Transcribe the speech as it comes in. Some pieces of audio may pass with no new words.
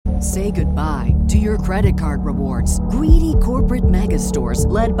Say goodbye to your credit card rewards. Greedy corporate mega stores,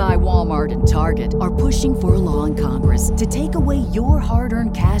 led by Walmart and Target, are pushing for a law in Congress to take away your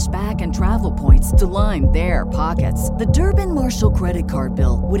hard-earned cash back and travel points to line their pockets. The Durbin-Marshall credit card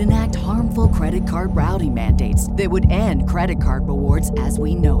bill would enact harmful credit card routing mandates that would end credit card rewards as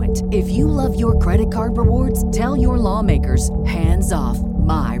we know it. If you love your credit card rewards, tell your lawmakers, hands off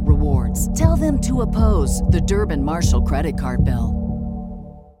my rewards. Tell them to oppose the Durbin-Marshall credit card bill.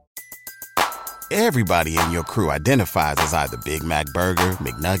 Everybody in your crew identifies as either Big Mac Burger,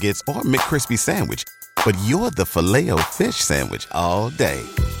 McNuggets, or McCrispy Sandwich. But you're the Filet-O-Fish Sandwich all day.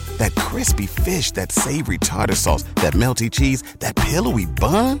 That crispy fish, that savory tartar sauce, that melty cheese, that pillowy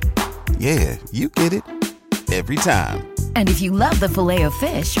bun. Yeah, you get it. Every time. And if you love the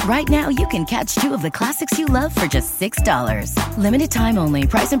Filet-O-Fish, right now you can catch two of the classics you love for just $6. Limited time only.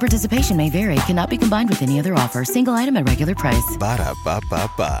 Price and participation may vary. Cannot be combined with any other offer. Single item at regular price.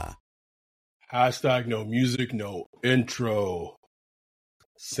 Ba-da-ba-ba-ba. Hashtag no music, no intro.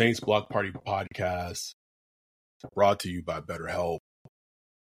 Saints Block Party Podcast. Brought to you by BetterHelp.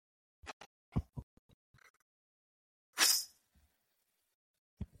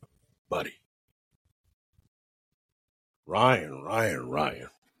 Buddy. Ryan.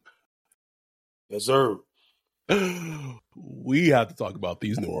 Yes, sir. We have to talk about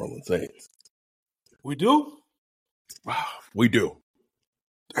these New Orleans Saints. We do? We do.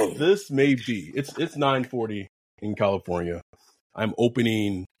 Dang. This may be, it's 9:40 in California. I'm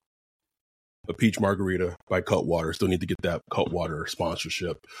opening a peach margarita by Cutwater. Still need to get that Cutwater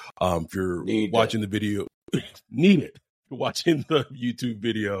sponsorship. If you're watching the video, need it. If you're watching the YouTube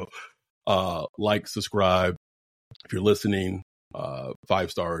video, like, subscribe. If you're listening,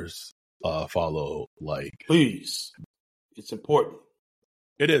 5 stars, follow, like. Please. It's important.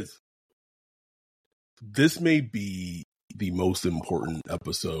 It is. This may be the most important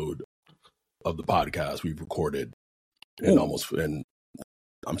episode of the podcast we've recorded. And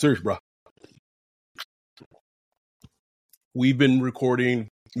I'm serious, bro. We've been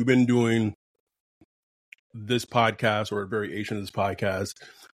doing this podcast, or a variation of this podcast,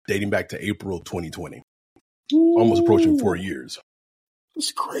 dating back to April 2020. Almost approaching 4 years.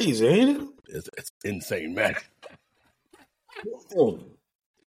 It's crazy, ain't it? It's insane, man.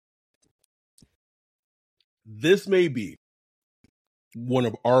 This may be one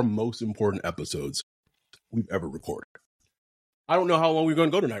of our most important episodes we've ever recorded. I don't know how long we're going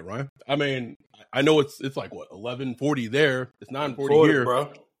to go tonight, Ryan. I mean, I know it's like, what, 11:40 there. It's 9:40 here.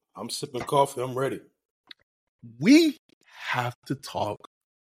 Bro. I'm sipping coffee. I'm ready. We have to talk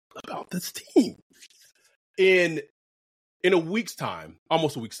about this team. In a week's time,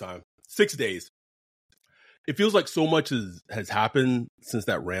 almost a week's time, 6 days, it feels like so much has happened since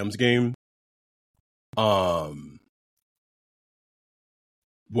that Rams game.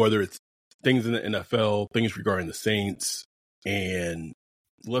 Whether it's things in the NFL, things regarding the Saints, and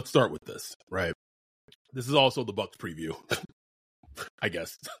let's start with this, right? This is also the Bucs preview, I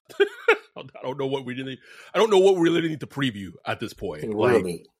guess. I don't know what we really need to preview at this point.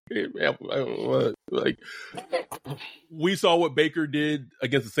 Really? Like, we saw what Baker did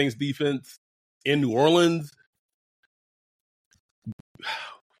against the Saints defense in New Orleans.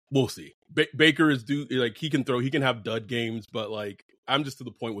 We'll see. Baker is he can throw, he can have dud games, but like, I'm just to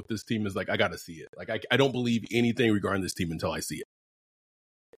the point with this team is like, I got to see it. Like, I don't believe anything regarding this team until I see it.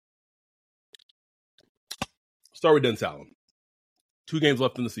 Start with Dennis Allen. 2 games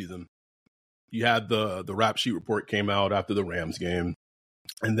left in the season. You had the rap sheet report came out after the Rams game.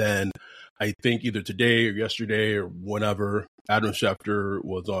 And then I think either today or yesterday or whenever, Adam Schefter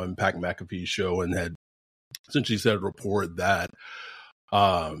was on Pat McAfee's show and had essentially said a report that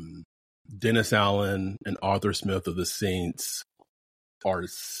Dennis Allen and Arthur Smith of the Saints are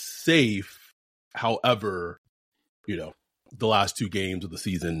safe. However, the last 2 games of the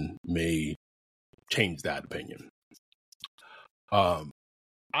season may change that opinion. I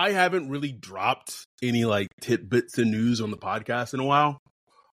haven't really dropped any like tidbits of news on the podcast in a while.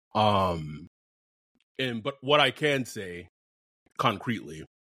 But what I can say concretely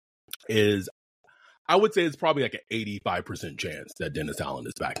is I would say it's probably like an 85% chance that Dennis Allen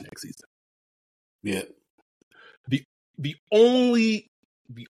is back next season. Yeah.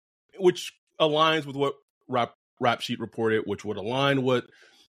 Which aligns with what Rap Sheet reported, which would align what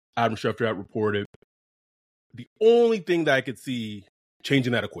Adam Schefter had reported. The only thing that I could see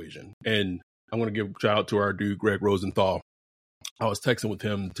changing that equation, and I'm going to give a shout out to our dude, Greg Rosenthal. I was texting with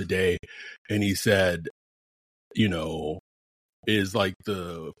him today, and he said, is like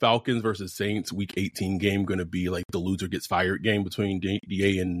the Falcons versus Saints week 18 game going to be like the loser gets fired game between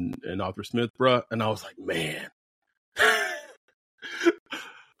DA and Arthur Smith, bruh? And I was like, man.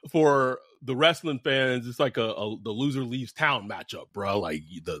 for the wrestling fans, it's like the loser leaves town matchup, bro. Like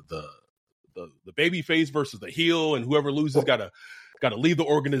the baby face versus the heel, and whoever loses gotta leave the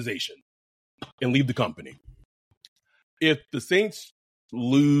organization and leave the company. If the Saints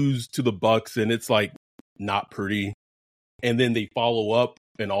lose to the Bucs and it's like not pretty, and then they follow up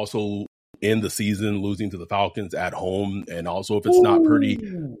and also end the season losing to the Falcons at home, and also if it's not pretty,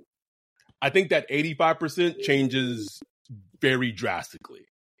 I think that 85% changes very drastically.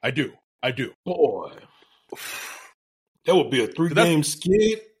 I do. Boy, that would be a 3-game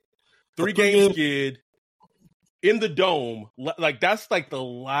skid. 3-game skid in the dome. Like that's like the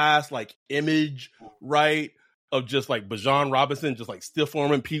last like image, right? Of just like Bijan Robinson, just like stiff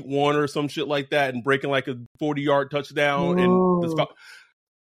arming Pete Warner or some shit like that, and breaking like a 40-yard touchdown. And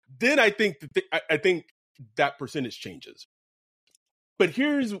then I think I think that percentage changes. But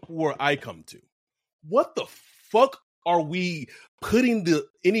here's where I come to: what the fuck are we putting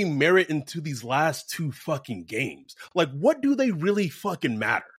any merit into these last 2 fucking games? Like, what do they really fucking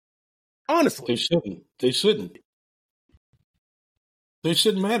matter? Honestly, They shouldn't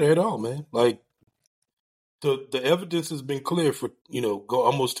matter at all, man. Like. The evidence has been clear for go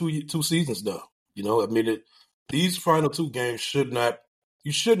almost two seasons now. I mean, these final 2 games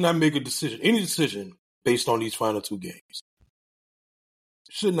you should not make any decision based on these final 2 games. You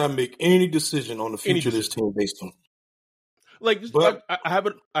should not make any decision on the future of this team based on. Like, I have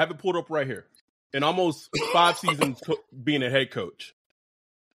it pulled up right here. In almost 5 seasons being a head coach,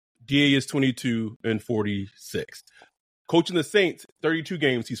 DA is 22-46. Coaching the Saints, 32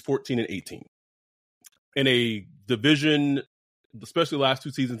 games, he's 14-18. In a division, especially the last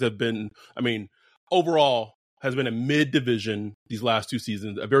 2 seasons have been, overall has been a mid-division these last 2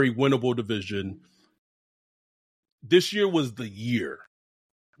 seasons, a very winnable division. This year was the year,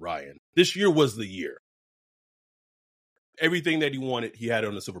 Ryan. This year was the year. Everything that he wanted, he had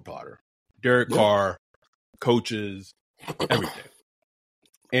on the silver platter. Derek Carr, coaches, everything.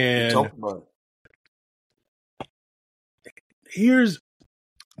 And here's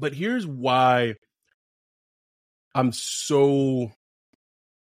why I'm so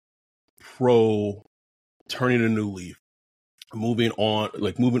pro turning a new leaf, moving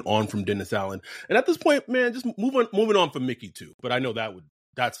on from Dennis Allen, and at this point, man, just moving on from Mickey too. But I know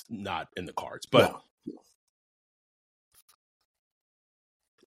that's not in the cards. But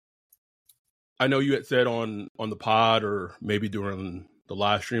I know you had said on the pod, or maybe during the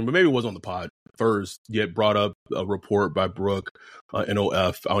live stream, but maybe it was on the pod first. You had brought up a report by Brooke,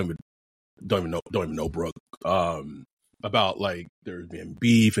 NOF. I don't even know Brooke, about like there's been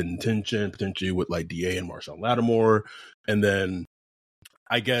beef and tension potentially with like DA and Marshawn Lattimore. And then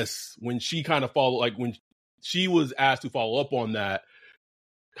I guess when she kind of when she was asked to follow up on that,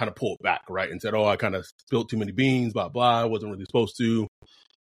 kind of pulled back, right? And said, I kind of spilled too many beans, blah, blah. I wasn't really supposed to.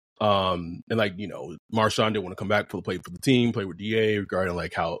 And like, Marshawn didn't want to come back for the team, play with DA regarding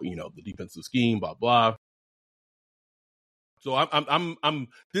like how, the defensive scheme, blah, blah. So I'm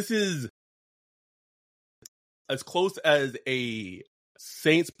this is as close as a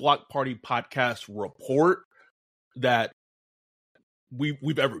Saints Block Party podcast report that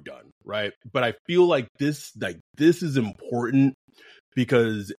we've ever done, right? But I feel like this is important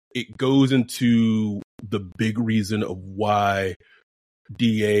because it goes into the big reason of why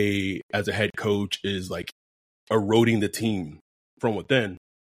DA as a head coach is like eroding the team from within.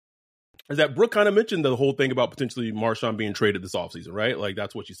 Is that Brooke kind of mentioned the whole thing about potentially Marshawn being traded this offseason, right? Like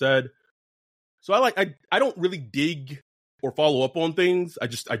that's what she said. So I don't really dig or follow up on things.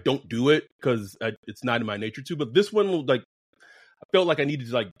 I don't do it because it's not in my nature to. But this one, like, I felt like I needed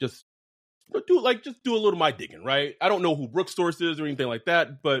to like just do a little of my digging, right? I don't know who Brooke's source is or anything like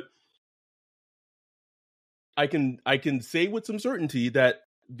that, but I can say with some certainty that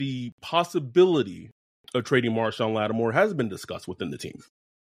the possibility of trading Marshawn Lattimore has been discussed within the team.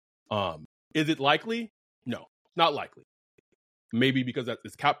 Is it likely? No, not likely. Maybe because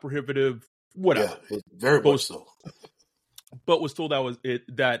it's cap prohibitive. Whatever. Yeah, very much so. But was told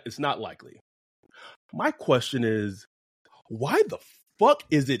that it's not likely. My question is, why the fuck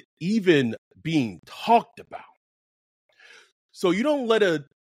is it even being talked about? So you don't let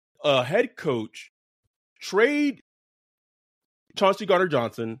a head coach trade Chauncey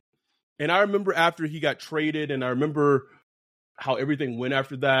Gardner-Johnson, and I remember after he got traded, and I remember how everything went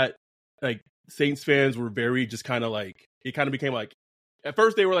after that. Like Saints fans were very just kind of like, it kind of became like, at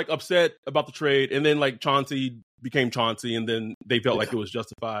first they were like upset about the trade, and then like Chauncey became Chauncey, and then they felt like it was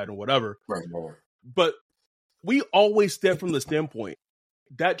justified or whatever. Right. But we always step from the standpoint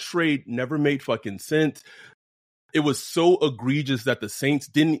that trade never made fucking sense. It was so egregious that the Saints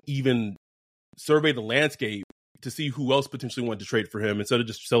didn't even survey the landscape to see who else potentially wanted to trade for him instead of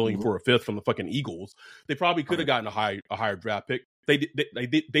just selling for a fifth from the fucking Eagles. They probably could have gotten a higher draft pick. They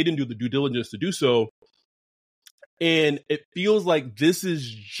didn't do the due diligence to do so. And it feels like this is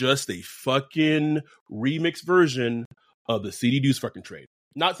just a fucking remix version of the CD Deuce fucking trade.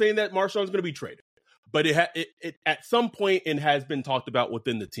 Not saying that Marshawn's going to be traded, but it at some point it has been talked about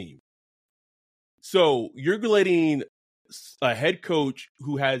within the team. So you're letting a head coach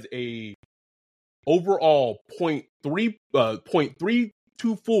who has a overall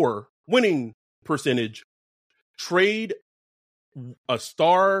 0.324 winning percentage trade a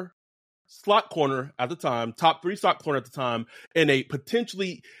star slot corner at the time, top 3 slot corner at the time, and a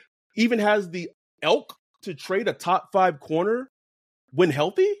potentially even has the elk to trade a top 5 corner when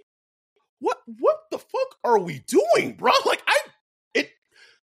healthy. What the fuck are we doing, bro? Like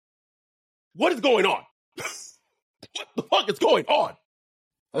what is going on? What the fuck is going on?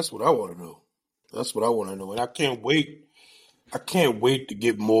 That's what I want to know. That's what I want to know, and I can't wait. I can't wait to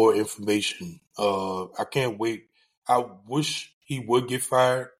get more information. I can't wait. I wish he would get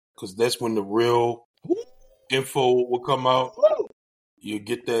fired because that's when the real info will come out. You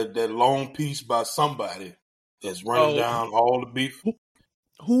get that long piece by somebody that's running down all the beef.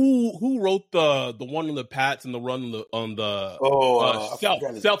 Who wrote the one on the Pats and the run on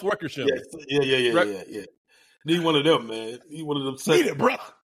the South Wickersham? Yeah. Need one of them, man. Need one of them. Need it, bro.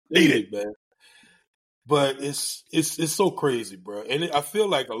 Need it, man. But it's so crazy, bro. And I feel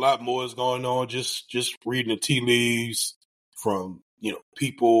like a lot more is going on. Just reading the tea leaves from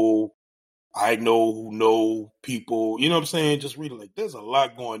people I know who know people. You know what I'm saying? Just reading like there's a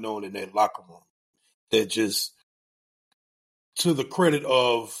lot going on in that locker room. That just to the credit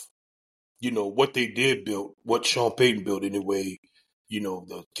of what they did build, what Sean Payton built anyway.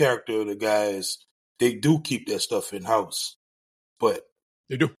 The character of the guys, they do keep that stuff in house, but.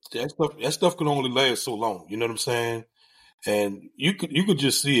 They do. That stuff can only last so long. You know what I'm saying? And you could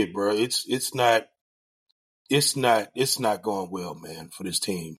just see it, bro. It's not going well, man, for this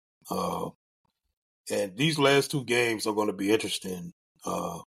team. And these last 2 games are going to be interesting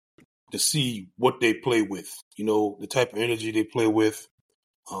to see what they play with. The type of energy they play with,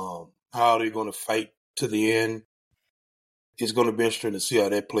 how they're going to fight to the end. It's going to be interesting to see how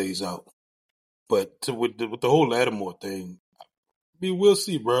that plays out. But with the whole Lattimore thing. We'll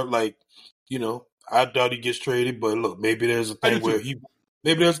see, bro. Like, I doubt he gets traded, but look, maybe there's a thing where he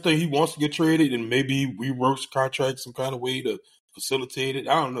wants to get traded, and maybe he reworks contract some kind of way to facilitate it.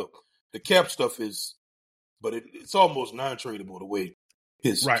 I don't know. The cap stuff is, but it's almost non-tradable the way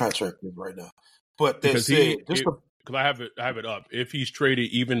his contract is right now. But that said, because I have it up. If he's traded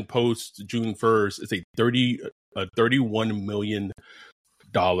even post June 1st, it's a $31 million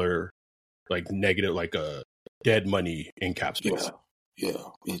like negative, like a dead money in cap space. Yeah,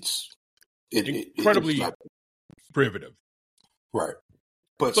 it's incredibly prohibitive, right?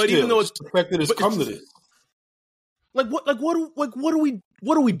 But still, even though it's the fact that it's come to this,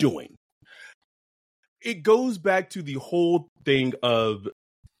 what are we doing? It goes back to the whole thing of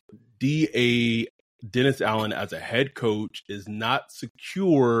Dennis Allen as a head coach is not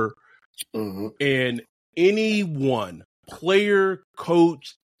secure, and anyone, player,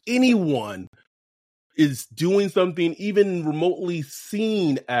 coach, anyone. Is doing something even remotely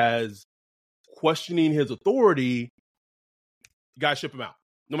seen as questioning his authority, you gotta ship him out.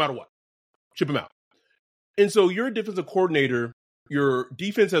 No matter what. Ship him out. And so you're a defensive coordinator. Your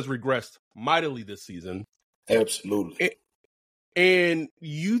defense has regressed mightily this season. Absolutely. And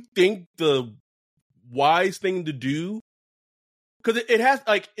you think the wise thing to do, because it has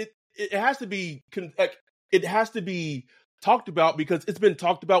to be talked about because it's been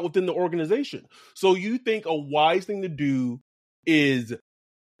talked about within the organization. So you think a wise thing to do is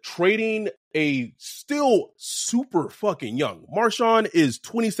trading a still super fucking young. Marshawn is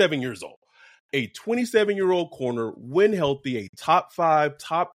 27 years old. A 27-year-old corner, when healthy, a top 5,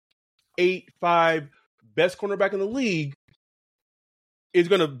 top 8, 5 best cornerback in the league is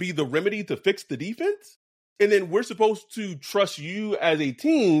going to be the remedy to fix the defense? And then we're supposed to trust you as a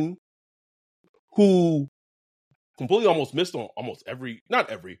team who completely almost missed on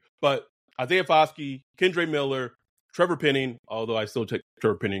but Isaiah Foskey, Kendre Miller, Trevor Penning, although I still take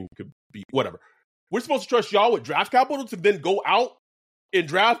Trevor Penning could be whatever. We're supposed to trust y'all with draft capital to then go out and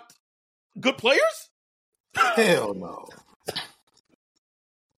draft good players? Hell no.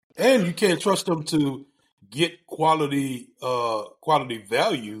 And you can't trust them to get quality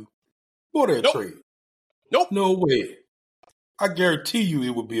value for their trade. Nope. No way. I guarantee you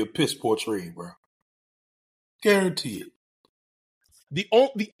it would be a piss poor trade, bro. Guarantee it. The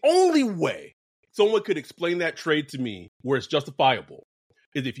only way someone could explain that trade to me where it's justifiable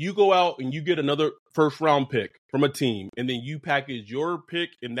is if you go out and you get another first round pick from a team, and then you package your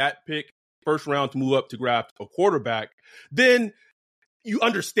pick and that pick first round to move up to draft a quarterback, then you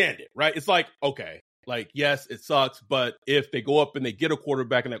understand it, right? It's like, okay, like, yes, it sucks, but if they go up and they get a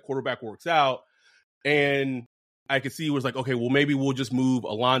quarterback and that quarterback works out, and I could see it was like, okay, well, maybe we'll just move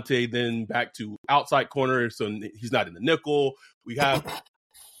Alante then back to outside corner so he's not in the nickel.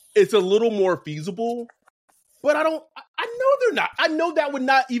 It's a little more feasible, but I know they're not. I know that would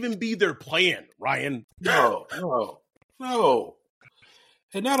not even be their plan, Ryan. No.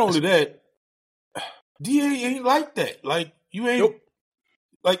 And not only that, DA ain't like that. Like, you ain't,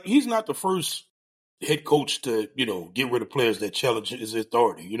 like, he's not the first head coach to, get rid of players that challenge his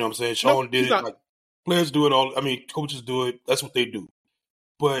authority. You know what I'm saying? Sean did it. Not. Like, players do it all. I mean, coaches do it. That's what they do.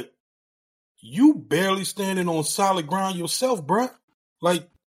 But you barely standing on solid ground yourself, bruh. Like,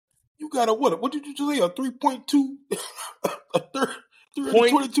 you got a what? What did you say? A 3.2? A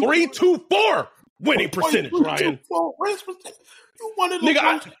 3.324 winning percentage, Ryan. You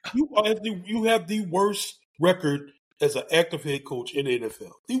want to you have the worst record as an active head coach in the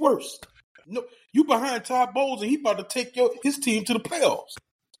NFL. The worst. No, you behind Todd Bowles, and he about to take his team to the playoffs.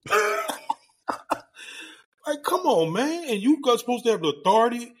 Like, come on, man. And you got supposed to have the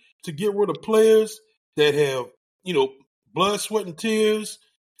authority to get rid of players that have, blood, sweat, and tears,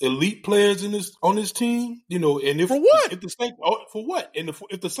 elite players on this team, and for what? If the Saints for what? And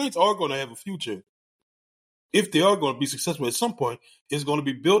if the Saints are going to have a future, if they are going to be successful at some point, it's going to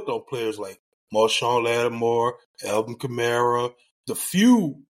be built on players like Marshawn Lattimore, Alvin Kamara, the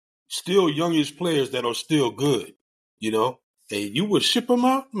few still youngish players that are still good, And you would ship them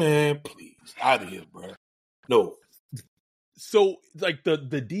out? Man, please. Out of here, bro. No. So, like, the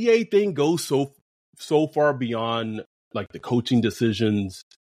DA thing goes so far beyond, like, the coaching decisions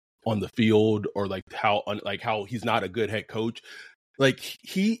on the field, or like how he's not a good head coach. Like,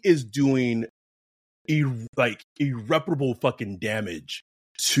 he is doing irreparable fucking damage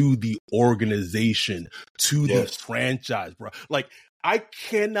to the organization, to the franchise, bro. Like, I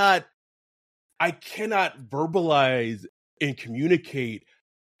cannot verbalize and communicate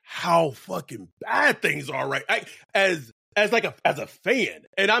how fucking bad things are, right? As a fan,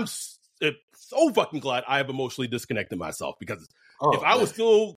 and I'm so fucking glad I have emotionally disconnected myself, because if I was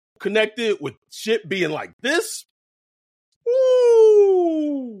still connected with shit being like this,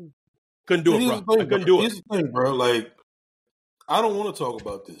 woo, couldn't do it, bro. I couldn't do it. Here's the thing, bro. Like, I don't want to talk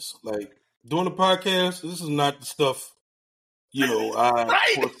about this. Like, doing the podcast, this is not the stuff, I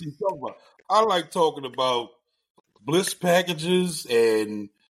want to talk about. I like talking about bliss packages and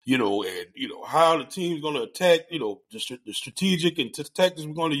how the team's going to attack, the strategic and tactics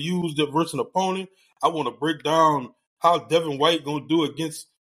we're going to use versus an opponent. I want to break down how Devin White going to do against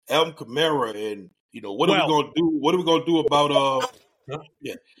Alvin Kamara, and what are we going to do? What are we going to do about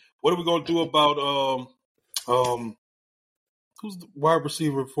What are we going to do about who's the wide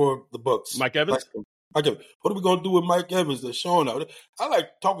receiver for the Bucs? Mike Evans. What are we going to do with Mike Evans that's showing out? I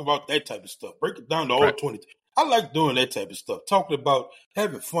like talking about that type of stuff. Break it down to all 20. I like doing that type of stuff. Talking about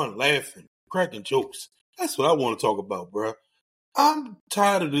having fun, laughing, cracking jokes. That's what I want to talk about, bro. I'm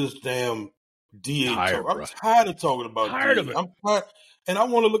tired of this damn DA talk. I'm tired of talking about DA. I'm tired, and I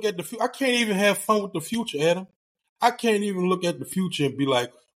want to look at the future. I can't even have fun with the future, Adam. I can't even look at the future and be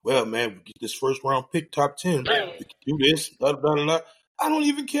like, well, man, we get this first round pick, top 10. We can do this, blah, blah, blah, blah. I don't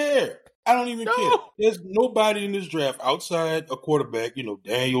even care. I don't even care. There's nobody in this draft outside a quarterback,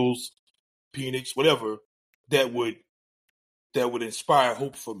 Daniels, Penix, whatever, that would inspire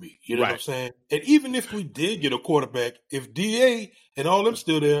hope for me. You know what I'm saying? And even if we did get a quarterback, if DA and all them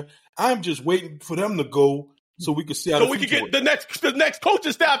still there, I'm just waiting for them to go so we can see how. So we can get the next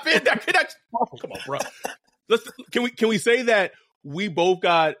coaching staff in. Come on, bro. Can we say that we both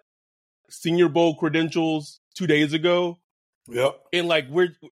got Senior Bowl credentials 2 days ago? Yep.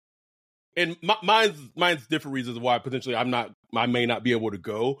 And mine's different reasons why potentially I may not be able to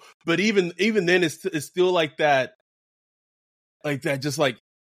go. But even then, it's still like that. Just like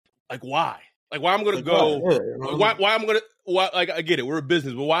why? Like, why I'm going to go? Why I'm going to? Like, I get it, we're a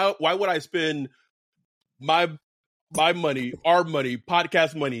business, but why would I spend my money, our money,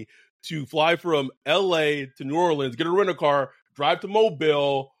 podcast money, to fly from LA to New Orleans, get a rental car, drive to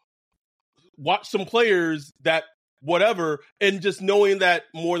Mobile, watch some players that whatever, and just knowing that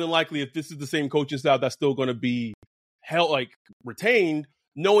more than likely, if this is the same coaching staff that's still going to be retained,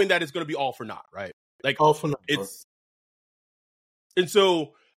 knowing that it's going to be all for naught, right? Like, all for naught. And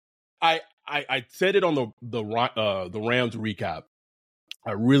so I said it on the Rams recap.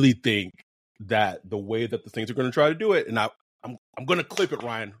 I really think that the way that the Saints are going to try to do it, and I'm going to clip it,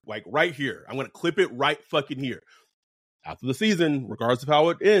 Ryan, like right here. I'm going to clip it right fucking here. after the season, regardless of how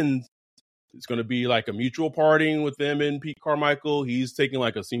it ends, it's going to be like a mutual parting with them and Pete Carmichael. He's taking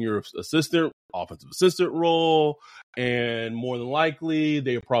like a senior assistant, offensive assistant role. And more than likely,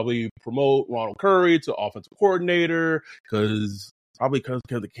 they'll probably promote Ronald Curry to offensive coordinator because they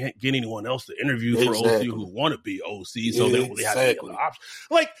can't get anyone else to interview for OC who want to be OC. So they have the other option.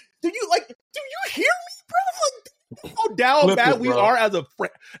 Like, do you hear me, bro? Like, how down bad we are as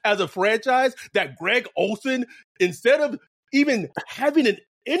a franchise that Greg Olsen, instead of even having an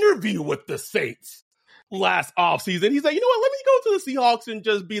interview with the Saints last offseason, he's like, you know what, let me go to the Seahawks and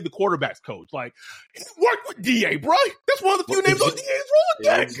just be the quarterback's coach. Like, he worked with DA, bro. That's one of the few names on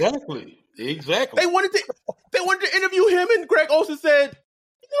DA's Rolodex. Exactly. They wanted to interview him, and Greg Olsen said,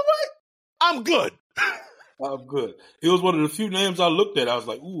 you know what, I'm good. I'm good. It was one of the few names I looked at. I was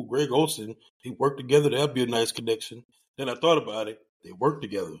like, ooh, Greg Olsen, he worked together. That'd be a nice connection. Then I thought about it. They worked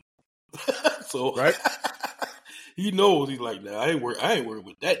together. So right. He knows. He's like, nah, I ain't working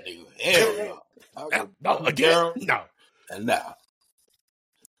with that nigga. Hell no. No, again, no. And now,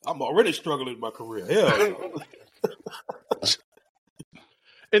 I'm already struggling in my career. Hell no.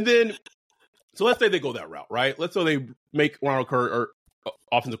 And then, so let's say they go that route, right? Let's say they make Ronald Curry or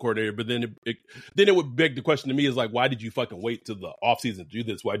offensive coordinator, but then it would beg the question to me is like, why did you fucking wait till the offseason to do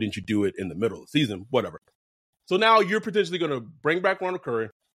this? Why didn't you do it in the middle of the season? Whatever. So now you're potentially going to bring back Ronald Curry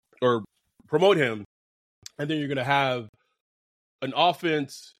or promote him, and then you're going to have an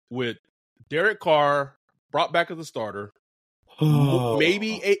offense with Derek Carr brought back as a starter.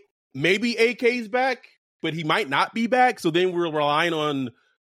 Maybe AK's back, but he might not be back. So then we're relying on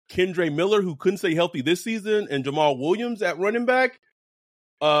Kendre Miller, who couldn't stay healthy this season, and Jamal Williams at running back.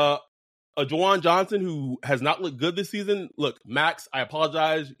 A Juwan Johnson who has not looked good this season. Look, Max, I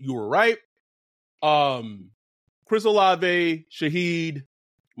apologize. You were right. Chris Olave, Shaheed,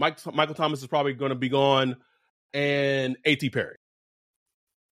 Michael Thomas is probably going to be gone, and A.T. Perry.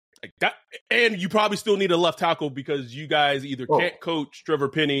 Like that, and you probably still need a left tackle because you guys either can't coach Trevor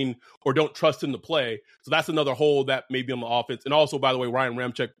Penning or don't trust him to play. So that's another hole that may be on the offense. And also, by the way, Ryan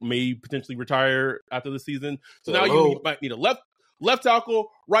Ramczyk may potentially retire after the season. So now you might need a left tackle,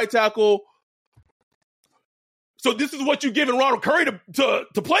 right tackle. So this is what you're giving Ronald Curry to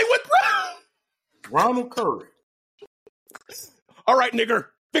play with, bro? Ronald Curry. All right, nigger,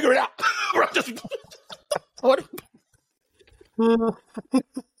 figure it out.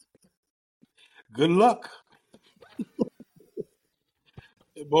 Good luck.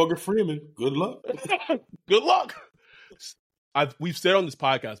 Morgan Freeman, good luck. Good luck. We've said on this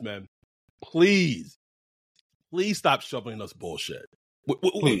podcast, man, please stop shoveling us bullshit.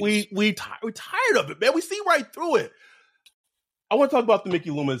 We're tired of it, man. We see right through it. I want to talk about the Mickey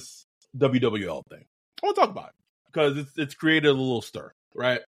Loomis WWL thing. I want to talk about it because it's created a little stir,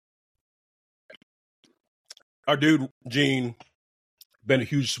 right? Our dude, Gene, been a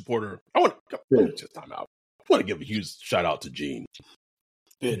huge supporter. I want to just time out. I want to give a huge shout out to Gene.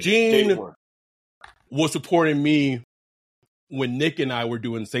 Gene was supporting me when Nick and I were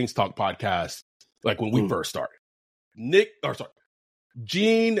doing Saints Talk podcast, like when we first started.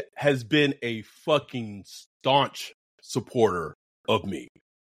 Gene has been a fucking staunch supporter of me.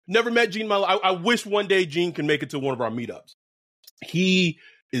 Never met Gene in my life. I wish one day Gene can make it to one of our meetups. He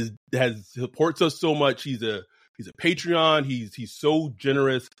supports us so much. He's a Patreon. He's so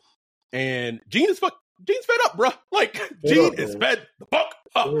generous, and Gene's fed up, bro. Like Gene is fed the fuck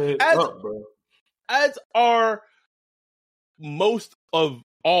up. As are most of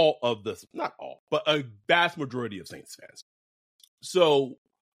all of this, not all, but a vast majority of Saints fans. So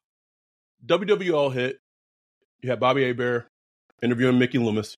WWL hit. You had Bobby Hebert interviewing Mickey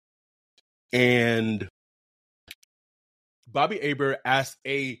Loomis, and Bobby Hebert asked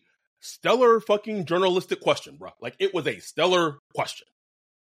a stellar fucking journalistic question, bro. Like, it was a stellar question.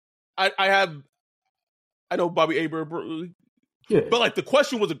 I know Bobby Hebert, but like the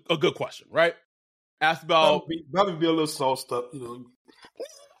question was a good question, right? Asked about Bobby be a little sauced up, you know.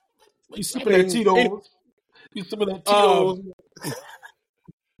 You sipping that Tito's. You sipping that Tito's.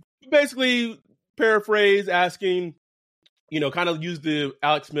 Basically, paraphrase asking, kind of use the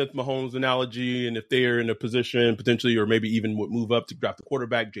Alex Smith Mahomes analogy, and if they're in a position potentially, or maybe even would move up to draft the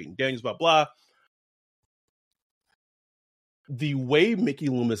quarterback, Jaden Daniels, blah blah. The way Mickey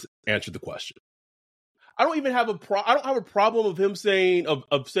Loomis answered the question, I don't even have I don't have a problem of him saying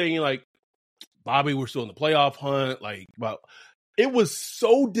like, Bobby, we're still in the playoff hunt. Like, well, it was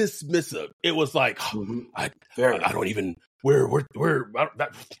so dismissive. It was like, I don't even. You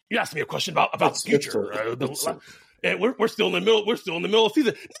asked me a question about the future. And we're still in the middle. We're still in the middle of the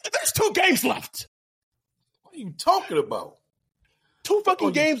season. There's 2 games left. What are you talking about? 2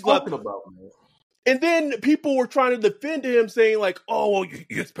 fucking games left. About, man? And then people were trying to defend him, saying like, "Oh, well,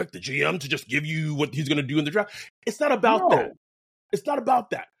 you expect the GM to just give you what he's going to do in the draft?" It's not about that. It's not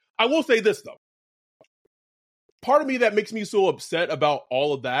about that. I will say this though. Part of me that makes me so upset about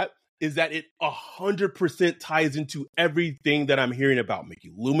all of that is that it 100% ties into everything that I'm hearing about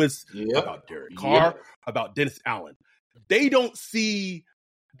Mickey Loomis, about Derek Carr, about Dennis Allen. They don't see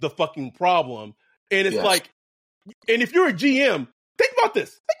the fucking problem. And it's like, and if you're a GM, think about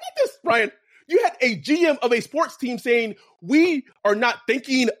this. Think about this, Brian. You had a GM of a sports team saying, we are not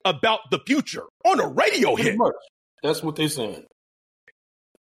thinking about the future on a radio hit. That's what they're saying.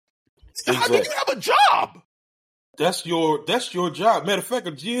 How do you have a job? That's your job. Matter of fact,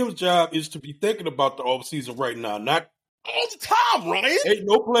 a GM's job is to be thinking about the offseason right now, not all the time, Ryan. Ain't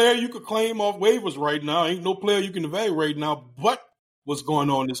no player you could claim off waivers right now. Ain't no player you can evaluate right now, but what's going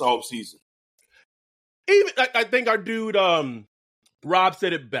on this offseason. Even I think our dude Rob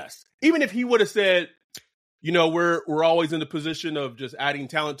said it best. Even if he would have said, you know, we're always in the position of just adding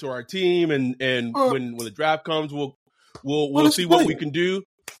talent to our team, and when the draft comes, we'll see what we can do.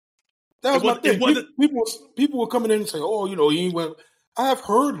 That was my thing. People were coming in and saying, "Oh, you know, he went." I've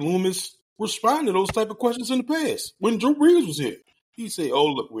heard Loomis respond to those type of questions in the past. When Drew Brees was here, he said, "Oh,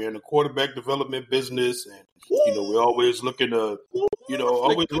 look, we're in the quarterback development business, and you know, we're always looking to, you know,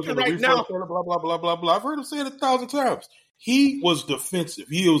 always looking to refresh, blah blah blah blah blah." I've heard him say it 1,000 times. He was defensive.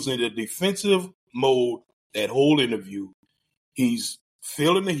 He was in a defensive mode that whole interview. He's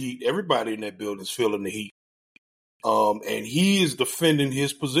feeling the heat. Everybody in that building is feeling the heat. And he is defending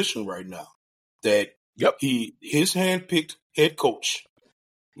his position right now. That his handpicked head coach,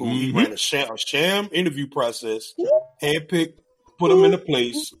 who he ran a sham interview process, handpicked, put him in a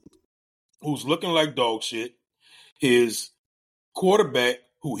place, who's looking like dog shit. His quarterback,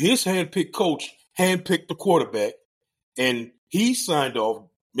 who his handpicked coach handpicked the quarterback, and he signed off.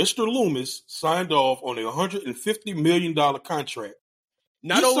 Mr. Loomis signed off on a $150 million contract.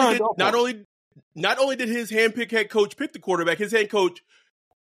 Not only did his handpicked head coach pick the quarterback, his head coach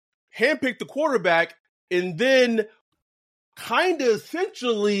handpicked the quarterback and then kind of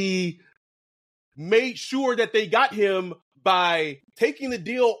essentially made sure that they got him by taking the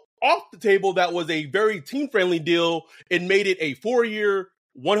deal off the table that was a very team-friendly deal and made it a 4-year,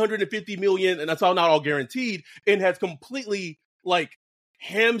 $150 million, and that's all not all guaranteed, and has completely, like,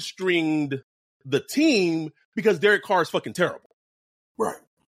 hamstringed the team because Derek Carr is fucking terrible. Right.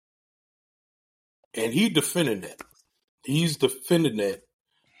 And he defending that. He's defending that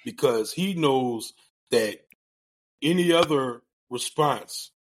because he knows that any other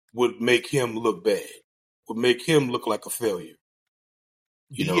response would make him look bad, would make him look like a failure.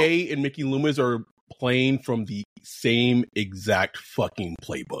 DA and Mickey Loomis are playing from the same exact fucking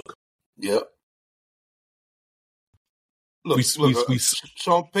playbook. Yep. Look,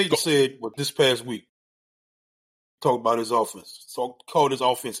 Sean Payton said this past week, talk about his offense. Called his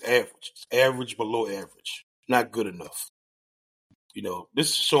offense average. It's average below average. Not good enough. You know, this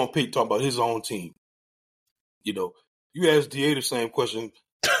is Sean Payton talking about his own team. You know, you ask DA the same question,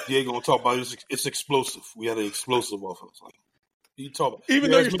 DA gonna talk about it's explosive. We had an explosive offense. Like, you talk about,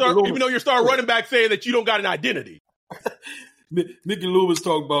 even though your star running back saying that you don't got an identity. Mickey Loomis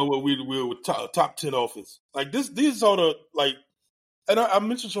talked about what we were top 10 offense. Like these are the like, and I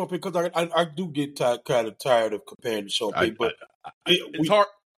mentioned Sean Payton because I do get kind of tired of comparing to Sean Payton, but it's hard.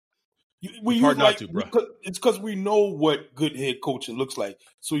 It's hard not to, bro. It's because we know what good head coaching looks like,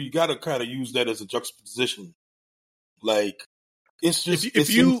 so you got to kind of use that as a juxtaposition. Like, it's just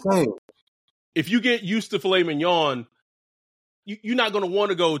insane. If you get used to filet mignon, you're not going to want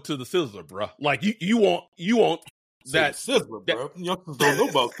to go to the Sizzler, bro. Like you want that Sizzler, bro. Youngsters don't know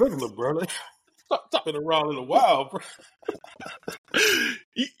about Sizzler, bro. Stop been around in a while, bro.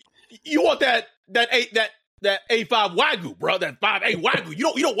 You want that A5 Wagyu, bro. That 5A Wagyu.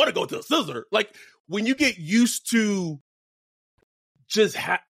 You don't want to go to the Sizzler. Like when you get used to just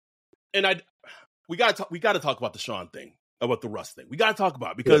we got to talk about the Sean thing, about the Russ thing. We got to talk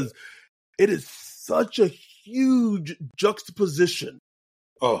about it because it is such a huge juxtaposition.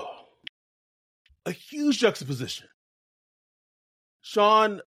 Oh, a huge juxtaposition.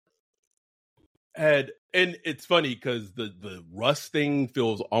 Sean had, and it's funny because the Russ thing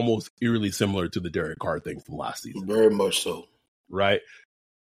feels almost eerily similar to the Derek Carr thing from last season. Very much so. Right?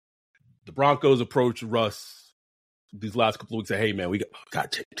 The Broncos approached Russ these last couple of weeks and say, hey, man, we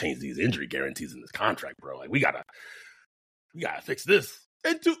got to change these injury guarantees in this contract, bro. Like, we gotta fix this.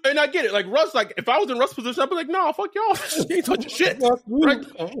 And I get it. Like, Russ, like, if I was in Russ' position, I'd be like, no, fuck y'all. You ain't touching shit. Right?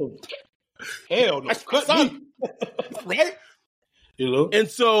 Hell no. Cut me. Right? You know? And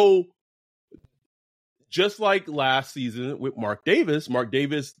so just like last season with Mark Davis,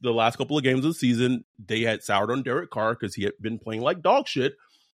 the last couple of games of the season, they had soured on Derek Carr because he had been playing like dog shit,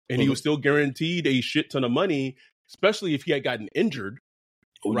 and he was still guaranteed a shit ton of money, especially if he had gotten injured,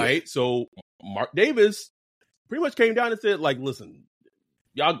 right? Yeah. So Mark Davis pretty much came down and said, like, listen,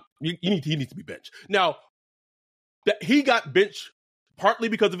 y'all, he needs to be benched. Now, that he got benched partly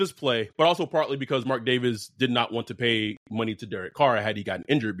because of his play, but also partly because Mark Davis did not want to pay money to Derek Carr had he gotten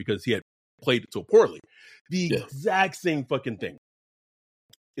injured because he had played so poorly. The exact same fucking thing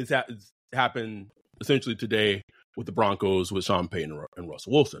is happened essentially today with the Broncos with Sean Payton and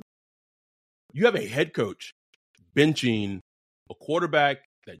Russell Wilson. You have a head coach benching a quarterback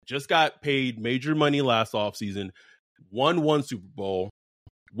that just got paid major money last offseason, won one Super Bowl,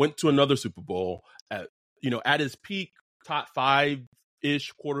 went to another Super Bowl at his peak, top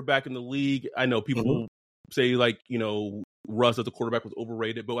 5-ish quarterback in the league. I know people say Russ as a quarterback was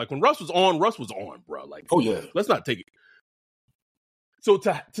overrated, but like when Russ was on, bro. Like, let's not take it. So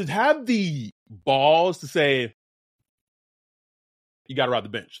to have the balls to say you got to ride the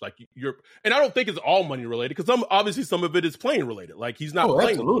bench, like and I don't think it's all money related because some of it is playing related. Like he's not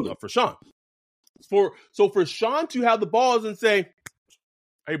playing enough for Sean. For Sean to have the balls and say,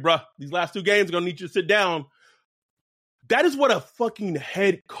 hey, bro, these last 2 games are going to need you to sit down. That is what a fucking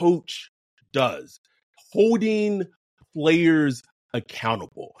head coach does. Holding players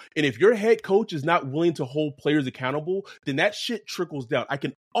accountable. And if your head coach is not willing to hold players accountable, then that shit trickles down. I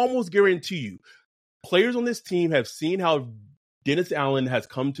can almost guarantee you, players on this team have seen how Dennis Allen has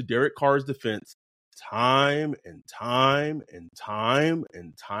come to Derek Carr's defense time and time and time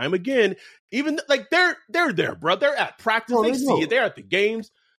and time again. Even like they're there, bro. They're at practice. They see it. They're at the games.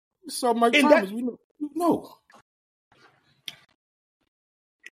 So Mike Thomas, we know.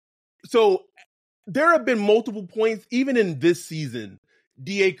 So there have been multiple points, even in this season,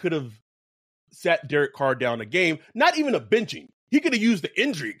 DA could have sat Derek Carr down a game, not even a benching. He could have used the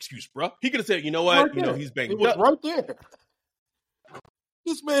injury excuse, bro. He could have said, you know what? Right He's banged up. It was right there.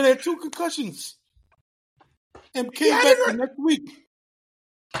 This man had 2 concussions and came back the next week.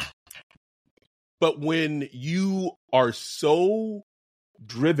 But when you are so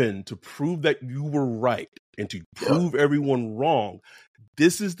driven to prove that you were right and to prove everyone wrong,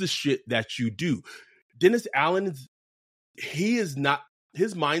 this is the shit that you do. Dennis Allen his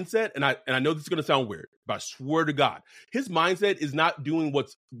mindset, and I know this is going to sound weird, but I swear to God, his mindset is not doing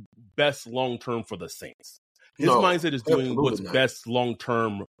what's best long-term for the Saints. His mindset is doing what's best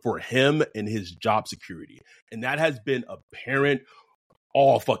long-term for him and his job security. And that has been apparent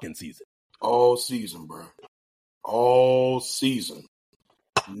all fucking season. All season, bro. All season.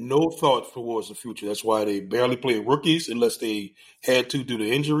 No thought towards the future. That's why they barely play rookies unless they had to due to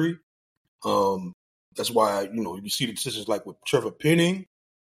injury. That's why, you see the decisions like with Trevor Penning.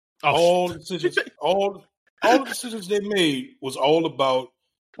 All the decisions they made was all about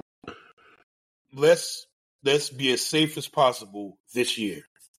let's be as safe as possible this year.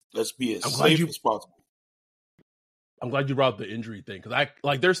 Let's be as safe as possible. I'm glad you brought up the injury thing because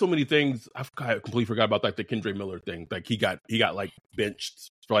there's so many things I completely forgot about, like the Kendre Miller thing. Like he got like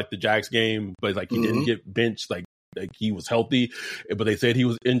benched for like the Jags game, but like he didn't get benched. Like he was healthy, but they said he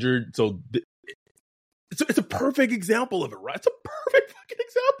was injured. So it's a perfect example of it, right? It's a perfect fucking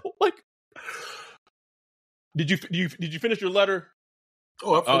example. Like, did you finish your letter?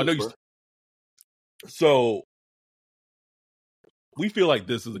 Oh, I finished. So we feel like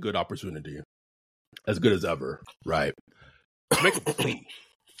this is a good opportunity, as good as ever, right? To make a plea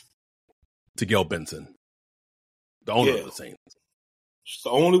to Gail Benson, the owner of the Saints. She's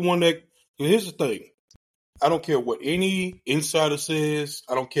the only one that. Here's the thing: I don't care what any insider says.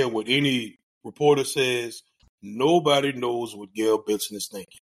 I don't care what any reporter says. Nobody knows what Gail Benson is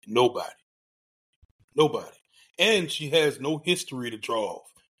thinking. Nobody. And she has no history to draw off.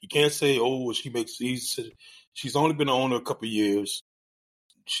 You can't say, oh, she makes these. She's only been the owner a couple of years.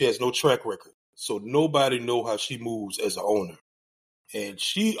 She has no track record. So nobody know how she moves as an owner. And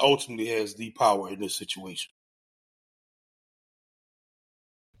she ultimately has the power in this situation.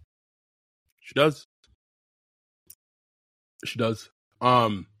 She does.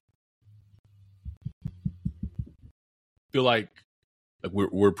 Feel like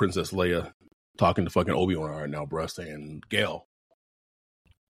we're Princess Leia talking to fucking Obi-Wan right now, bro, saying, Gail,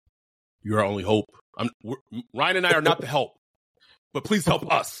 you're our only hope. Ryan and I are not the help, but please help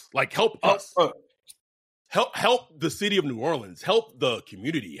us. Like, help us. Help the city of New Orleans. Help the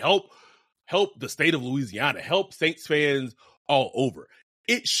community. Help the state of Louisiana. Help Saints fans all over.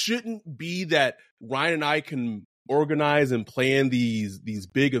 It shouldn't be that Ryan and I can organize and plan these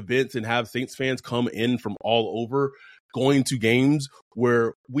big events and have Saints fans come in from all over going to games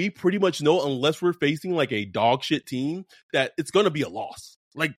where we pretty much know, unless we're facing like a dog shit team, that it's going to be a loss.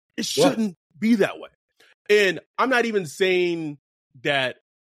 Like, it shouldn't be that way. And I'm not even saying that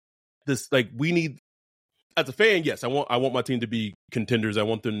this, like, we need, as a fan, yes, I want my team to be contenders. I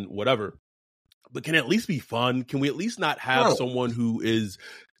want them whatever. But can it at least be fun? Can we at least not have someone who is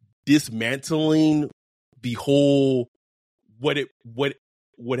dismantling the whole what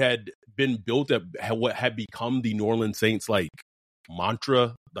had been built at what had become the New Orleans Saints like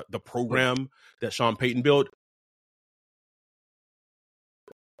mantra, the program that Sean Payton built?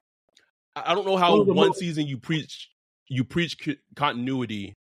 I don't know how one season you preach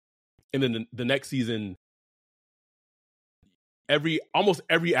continuity, and then the next season almost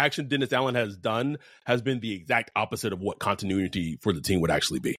every action Dennis Allen has done has been the exact opposite of what continuity for the team would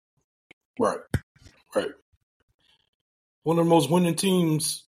actually be. Right. One of the most winning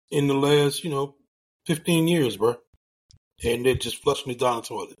teams in the last, 15 years, bro. And it just flushed me down the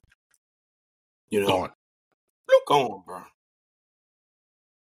toilet. Gone, bro.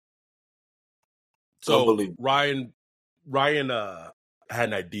 So Ryan had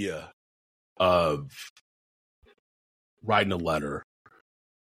an idea of writing a letter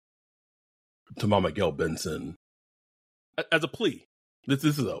to Mama Gail Benson as a plea. This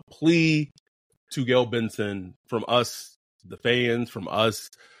is a plea to Gail Benson from us, the fans, from us,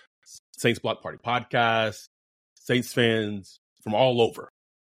 Saints Block Party podcast, Saints fans from all over.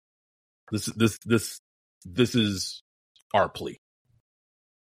 This is our plea.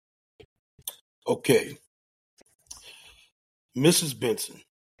 Okay. Mrs. Benson,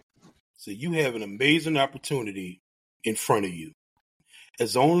 so you have an amazing opportunity in front of you.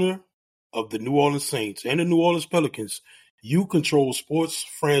 As owner of the New Orleans Saints and the New Orleans Pelicans, you control sports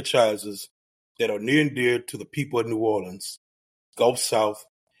franchises that are near and dear to the people of New Orleans, Gulf South,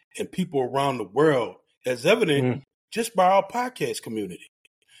 and people around the world, as evident just by our podcast community.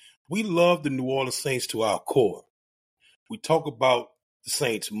 We love the New Orleans Saints to our core. We talk about the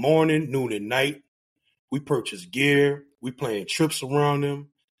Saints morning, noon, and night. We purchase gear. We plan trips around them,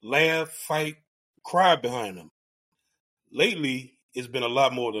 laugh, fight, cry behind them. Lately, it's been a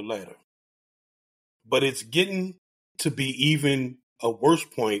lot more than latter. But it's getting to be even a worse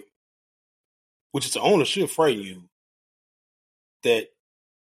point, which is the owner should frighten you, that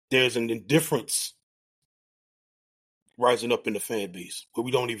there's an indifference rising up in the fan base where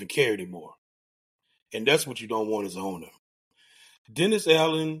we don't even care anymore. And that's what you don't want as an owner. Dennis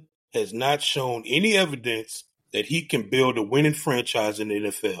Allen has not shown any evidence that he can build a winning franchise in the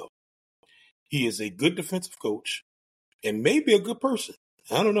NFL. He is a good defensive coach and maybe a good person.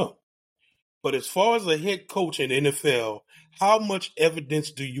 I don't know. But as far as a head coach in the NFL, how much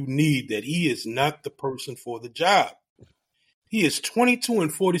evidence do you need that he is not the person for the job? He is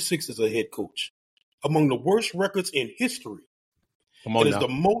 22-46 as a head coach, among the worst records in history. And is the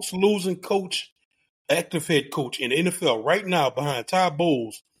most losing coach, active head coach in the NFL right now behind Ty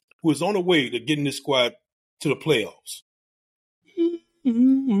Bowles, who is on the way to getting this squad to the playoffs.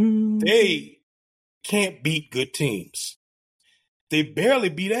 They can't beat good teams. They barely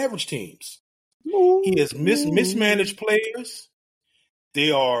beat average teams. He has mismanaged players.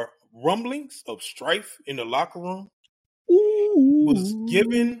 There are rumblings of strife in the locker room. He was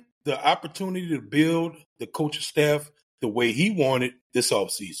given the opportunity to build the coaching staff the way he wanted this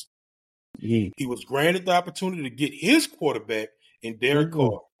offseason. He was granted the opportunity to get his quarterback in Derek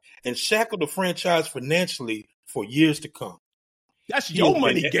Carr and shackle the franchise financially for years to come. That's your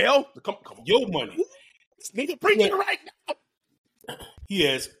money, Gail. Come on. Your money. This nigga preaching right now. He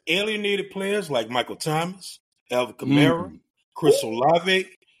has alienated players like Michael Thomas, Alvin Kamara, Chris Olave,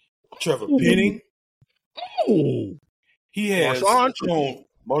 Trevor Penning. He has shown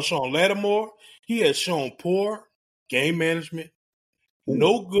Marshawn Lattimore. He has shown poor game management.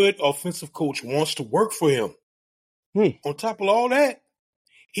 No good offensive coach wants to work for him. On top of all that,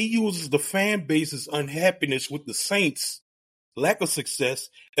 he uses the fan base's unhappiness with the Saints' lack of success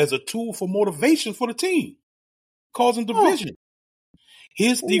as a tool for motivation for the team, causing division.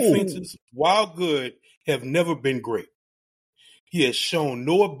 His defenses, while good, have never been great. He has shown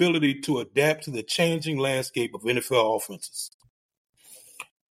no ability to adapt to the changing landscape of NFL offenses.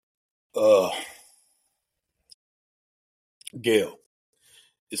 Gail,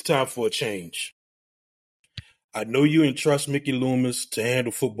 it's time for a change. I know you entrust Mickey Loomis to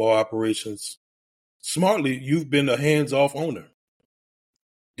handle football operations. Smartly, you've been a hands-off owner.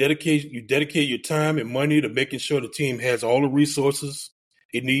 You dedicate your time and money to making sure the team has all the resources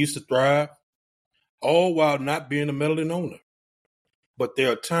it needs to thrive, all while not being a meddling owner. But there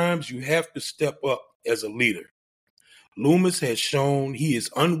are times you have to step up as a leader. Loomis has shown he is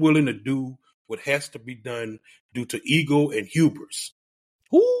unwilling to do what has to be done due to ego and hubris.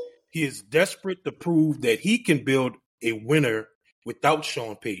 Ooh. He is desperate to prove that he can build a winner without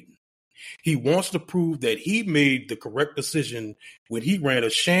Sean Payton. He wants to prove that he made the correct decision when he ran a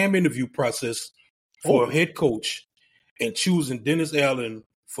sham interview process for a head coach and choosing Dennis Allen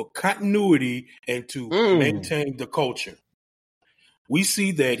for continuity and to maintain the culture. We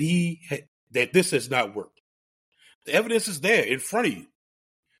see that that this has not worked. The evidence is there in front of you.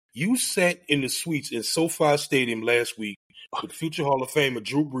 You sat in the suites in SoFi Stadium last week with future Hall of Famer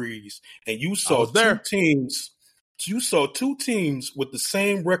Drew Brees, and you saw two teams. You saw two teams with the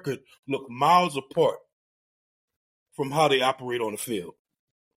same record look miles apart from how they operate on the field.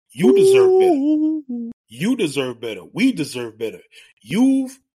 You deserve better. You deserve better. We deserve better.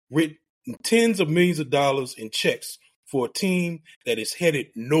 You've written tens of millions of dollars in checks for a team that is headed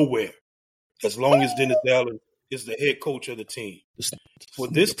nowhere as long as Dennis Allen is the head coach of the team. For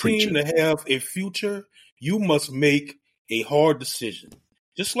this team to have a future, you must make a hard decision,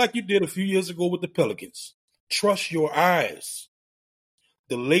 just like you did a few years ago with the Pelicans. Trust your eyes.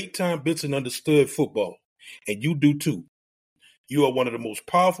 The late Tom Benson understood football, and you do too. You are one of the most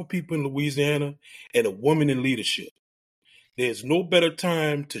powerful people in Louisiana and a woman in leadership. There's no better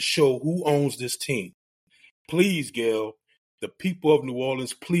time to show who owns this team. Please, Gail, the people of New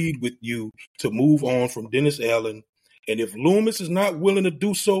Orleans plead with you to move on from Dennis Allen, and if Loomis is not willing to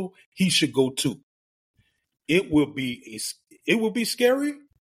do so, he should go too. It will be scary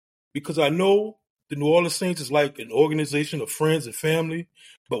because I know the New Orleans Saints is like an organization of friends and family,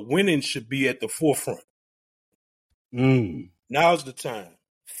 but winning should be at the forefront. Now's the time.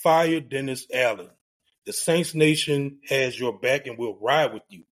 Fire Dennis Allen. The Saints Nation has your back and will ride with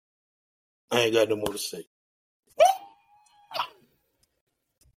you. I ain't got no more to say.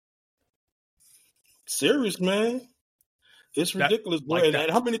 Serious, man. It's ridiculous, bro.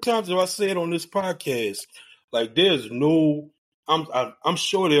 And how many times have I said on this podcast, like, there's no, I'm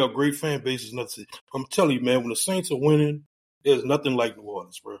sure there are great fan bases. Nothing. I'm telling you, man, when the Saints are winning, there's nothing like New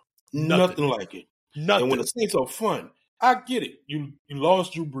Orleans, bro. Nothing like it. Nothing. And when the Saints are fun, I get it. You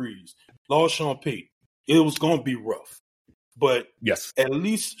lost Drew Brees, lost Sean Payton. It was going to be rough. But yes, at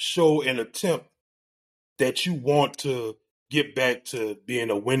least show an attempt that you want to get back to being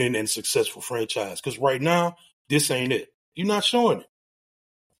a winning and successful franchise. Because right now, this ain't it. You're not showing it.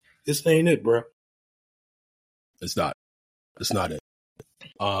 This ain't it, bro. It's not. It's not it.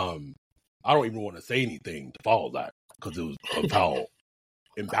 I don't even want to say anything to follow that because it was of how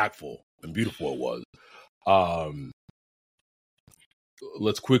impactful and beautiful it was.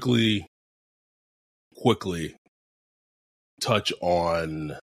 Let's quickly touch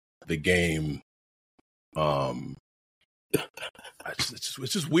on the game.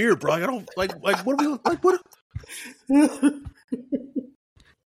 It's just weird, bro. I don't like what are we like? What?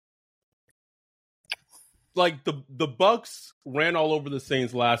 Like the Bucs ran all over the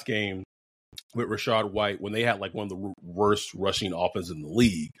Saints last game with Rachaad White when they had like one of the worst rushing offenses in the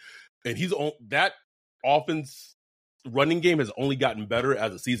league, and that offense running game has only gotten better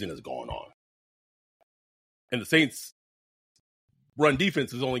as the season has gone on, and the Saints run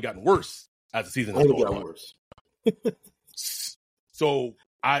defense has only gotten worse as the season has gone on. Worse. So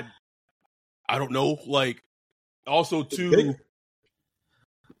I don't know. Like, also too, Baker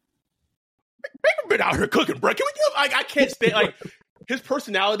been out here cooking, bro. Can we give? Like, I can't stand. Like, his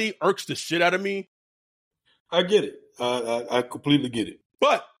personality irks the shit out of me. I get it. I completely get it.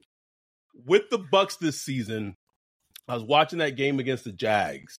 But with the Bucs this season, I was watching that game against the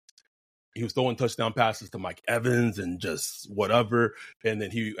Jags. He was throwing touchdown passes to Mike Evans and just whatever. And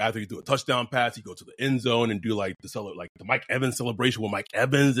then after he threw a touchdown pass, he go to the end zone and do like the Mike Evans celebration with Mike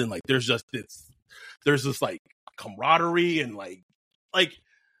Evans. And like, there's this like camaraderie and like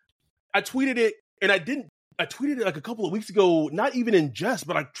I tweeted it and I tweeted it like a couple of weeks ago, not even in jest,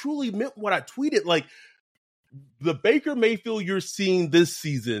 but I truly meant what I tweeted. Like, the Baker Mayfield you're seeing this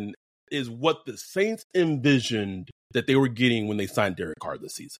season is what the Saints envisioned that they were getting when they signed Derek Carr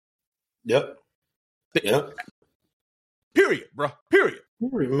this season. Yep. Period, bro. Period,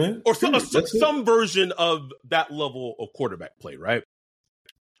 man. Or some version of that level of quarterback play, right?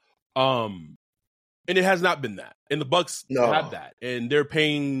 And it has not been that. And the Bucs have that. And they're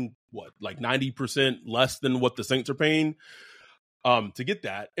paying, like 90% less than what the Saints are paying to get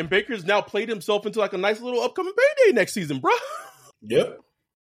that. And Baker's now played himself into like a nice little upcoming payday next season, bro. Yep.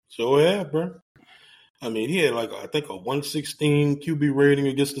 So yeah, bro. I mean, he had like, I think, a 116 QB rating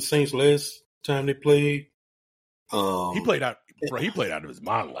against the Saints last time they played. He played out of his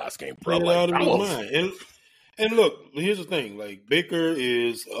mind last game, bro. And look, here's the thing. Like, Baker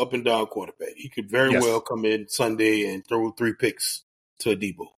is an up and down quarterback. He could very well come in Sunday and throw 3 picks to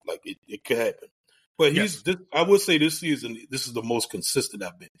Debo. Like it could happen. But I would say this season, this is the most consistent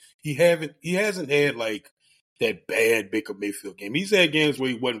I've been. He hasn't had like that bad Baker Mayfield game. He's had games where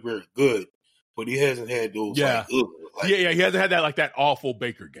he wasn't very good, but he hasn't had those he hasn't had that awful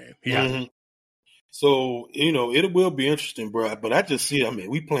Baker game. Yeah. So, it will be interesting, bro. But I just see,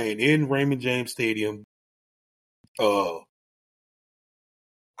 we playing in Raymond James Stadium. I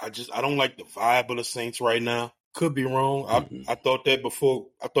don't like the vibe of the Saints right now. Could be wrong. I thought that before.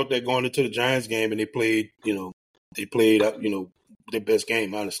 I thought that going into the Giants game, and they played, their best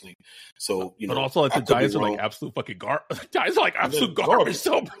game, honestly. So, but also like the Giants are like absolute fucking garbage. Giants are like absolute garbage.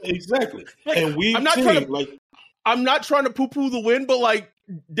 So exactly. Like, and I'm not trying to poo-poo the win, but like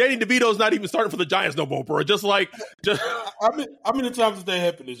Danny DeVito's not even starting for the Giants no more, bro. How many times has that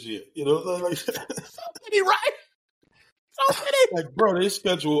happened this year? Like so many, right? So many. Like, bro, this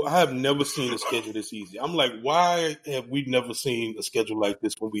schedule, I have never seen a schedule this easy. I'm like, why have we never seen a schedule like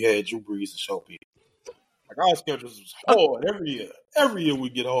this when we had Drew Brees and Sean Payton? Like, our schedules was hard every year. Every year we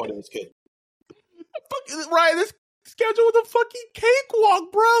get hard in the schedule. Right, this schedule was a fucking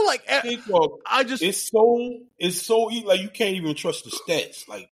cakewalk, bro. Like, cakewalk. It's so easy. Like, you can't even trust the stats.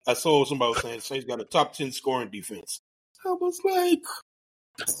 Like, I saw somebody saying the Saints got a top 10 scoring defense. I was like,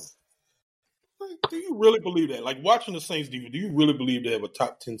 do you really believe that? Like, watching the Saints defense, do you really believe they have a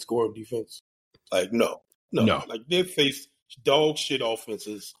top 10 scoring defense? Like, no. Like, they've faced dog shit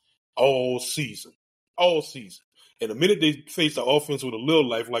offenses all season. And the minute they face an offense with a little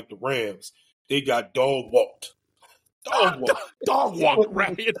life like the Rams, they got dog walked. Dog walk,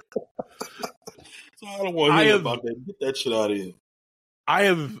 right? So I don't want to hear about that. Get that shit out of here. I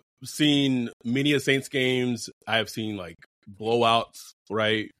have seen many of Saints games. I have seen like blowouts,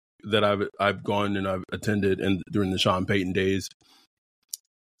 right? That I've gone and I've attended and during the Sean Payton days.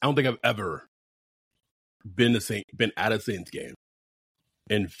 I don't think I've ever been at a Saints game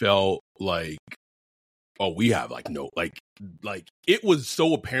and felt like, oh, we have like no, like it was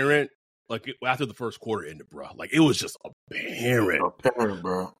so apparent. Like after the first quarter ended, bro. Like it was just apparent.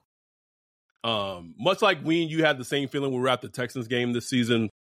 Bro. Much like when you had the same feeling when we were at the Texans game this season,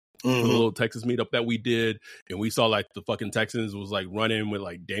 the little Texas meetup that we did, and we saw like the fucking Texans was like running with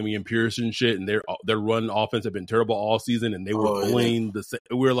like Damian Pierce and shit, and their run offense had been terrible all season, and they were bullying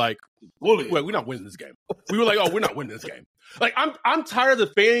we were like, wait, we're not winning this game. We were like, oh, we're not winning this game. Like I'm tired of the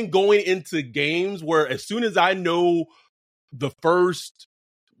fan going into games where as soon as I know the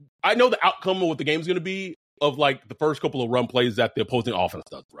outcome of what the game's going to be of like the first couple of run plays that the opposing offense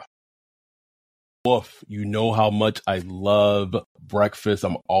does, bro. Woof, you know how much I love breakfast.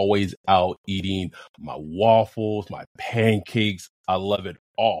 I'm always out eating my waffles, my pancakes. I love it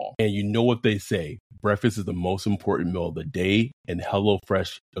all. And you know what they say, breakfast is the most important meal of the day, and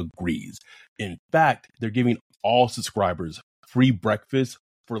HelloFresh agrees. In fact, they're giving all subscribers free breakfast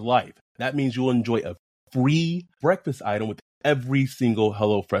for life. That means you'll enjoy a free breakfast item with every single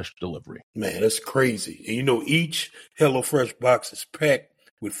HelloFresh delivery. Man, that's crazy. And each HelloFresh box is packed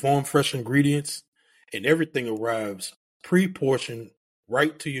with farm fresh ingredients, and everything arrives pre-portioned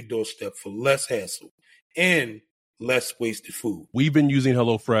right to your doorstep for less hassle and less wasted food. We've been using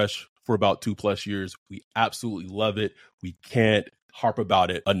HelloFresh for about 2+ years. We absolutely love it. We can't harp about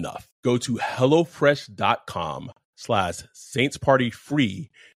it enough. Go to HelloFresh.com/SaintsPartyFree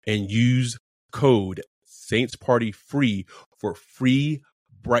and use code SaintsPartyFree for free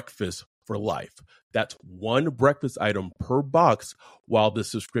breakfast for life. That's one breakfast item per box while the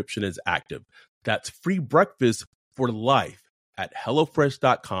subscription is active. That's free breakfast for life at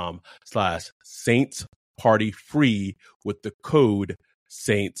HelloFresh.com/SaintsPartyFree with the code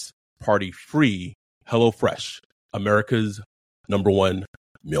SaintsPartyFree. HelloFresh, America's #1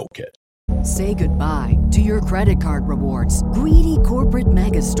 meal kit. Say goodbye to your credit card rewards. Greedy corporate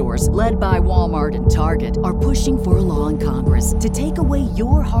mega stores, led by Walmart and Target, are pushing for a law in Congress to take away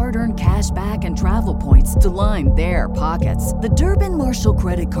your hard-earned cash back and travel points to line their pockets. The Durbin-Marshall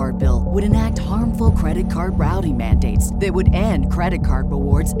credit card bill would enact harmful credit card routing mandates that would end credit card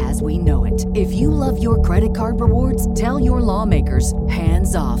rewards as we know it. If you love your credit card rewards, tell your lawmakers,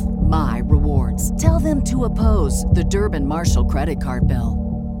 hands off my rewards. Tell them to oppose the Durbin-Marshall credit card bill.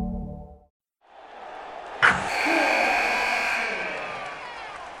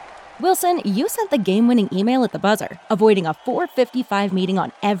 Wilson, you sent the game-winning email at the buzzer, avoiding a 4:55 meeting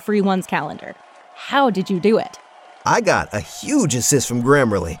on everyone's calendar. How did you do it? I got a huge assist from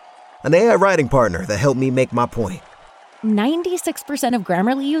Grammarly, an AI writing partner that helped me make my point. 96% of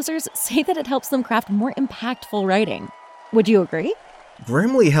Grammarly users say that it helps them craft more impactful writing. Would you agree?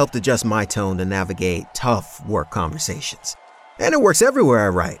 Grammarly helped adjust my tone to navigate tough work conversations. And it works everywhere I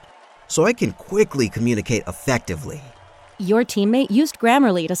write, so I can quickly communicate effectively. Your teammate used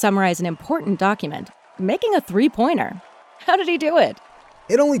Grammarly to summarize an important document, making a 3-pointer. How did he do it?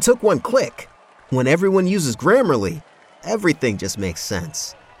 It only took one click. When everyone uses Grammarly, everything just makes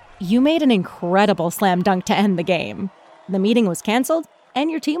sense. You made an incredible slam dunk to end the game. The meeting was canceled,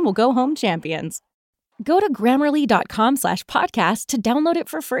 and your team will go home champions. Go to Grammarly.com/podcast to download it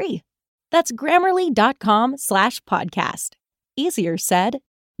for free. That's Grammarly.com/podcast. Easier said,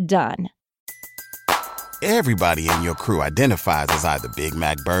 done. Everybody in your crew identifies as either Big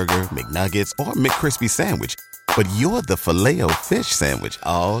Mac Burger, McNuggets, or McCrispy Sandwich. But you're the Filet-O-Fish Sandwich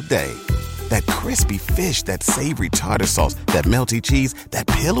all day. That crispy fish, that savory tartar sauce, that melty cheese, that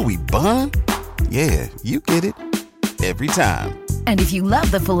pillowy bun. Yeah, you get it. Every time. And if you love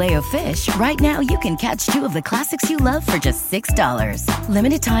the Filet-O-Fish, right now you can catch 2 of the classics you love for just $6.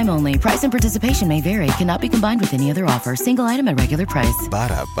 Limited time only. Price and participation may vary. Cannot be combined with any other offer. Single item at regular price.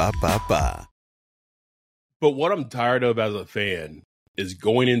 Ba-da-ba-ba-ba. But what I'm tired of as a fan is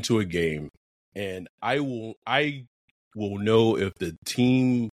going into a game and I will know if the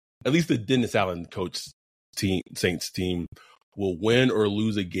team, at least the Dennis Allen coach team, Saints team, will win or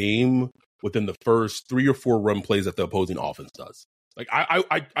lose a game within the first 3 or 4 run plays that the opposing offense does. Like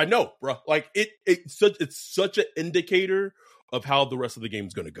I know, bro. Like it's such an indicator of how the rest of the game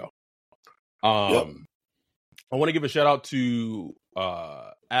is going to go. Yep. I want to give a shout out to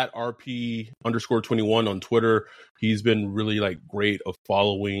at RP_21 on Twitter. He's been really like great of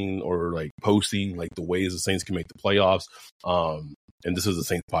following or like posting like the ways the Saints can make the playoffs. And this is a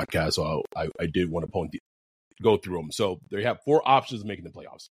Saints podcast, so I did want to go through them. So they have 4 options of making the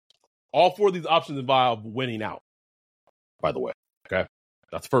playoffs. All 4 of these options involve winning out, by the way. Okay.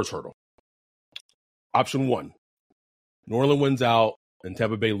 That's the first hurdle. Option 1, New Orleans wins out and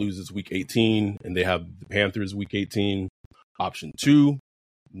Tampa Bay loses week 18, and they have the Panthers week 18. Option 2,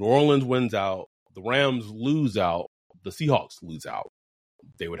 New Orleans wins out, the Rams lose out, the Seahawks lose out.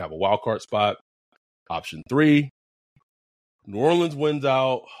 They would have a wild card spot. Option 3, New Orleans wins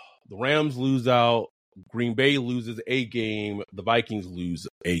out, the Rams lose out, Green Bay loses a game, the Vikings lose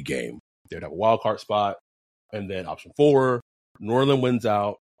a game. They would have a wild card spot. And then option 4, New Orleans wins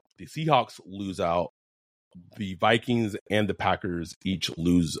out, the Seahawks lose out, the Vikings and the Packers each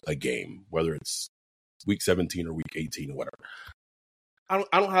lose a game, whether it's week 17 or week 18 or whatever. I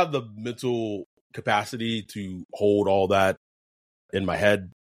don't have the mental capacity to hold all that in my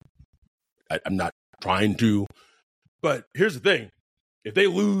head. I'm not trying to. But here's the thing. If they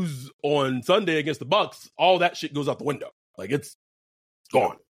lose on Sunday against the Bucs, all that shit goes out the window. Like, it's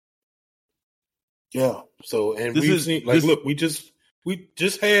gone. Yeah. So, and we've seen, like, look, we just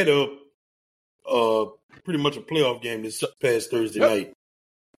had a pretty much a playoff game this past Thursday night.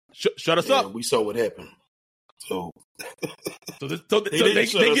 Shut us up. We saw what happened. So they get a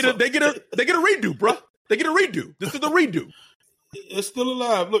redo, bro. They get a redo. This is the redo. It's still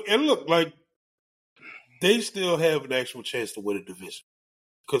alive. Look, like they still have an actual chance to win a division.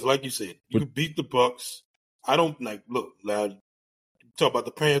 Because, like you said, you beat the Bucs. I don't look loud. Talk about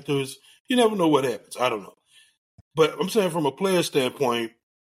the Panthers. You never know what happens. I don't know, but I'm saying from a player standpoint,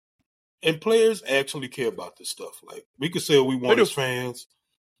 and players actually care about this stuff. Like, we could say we want as fans,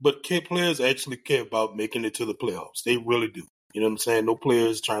 but players actually care about making it to the playoffs. They really do. You know what I'm saying? No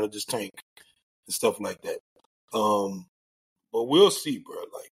players trying to just tank and stuff like that. But we'll see, bro.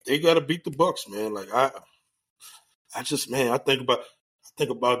 Like, they got to beat the Bucs, man. Like, I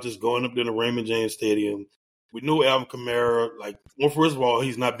think about just going up to the Raymond James Stadium. We know Alvin Kamara, like, well, first of all,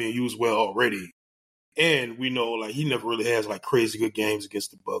 he's not being used well already. And we know, like, he never really has, like, crazy good games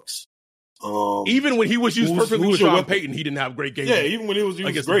against the Bucs. Even when he was used perfectly with Sean Payton, he didn't have great games. Yeah, even when he was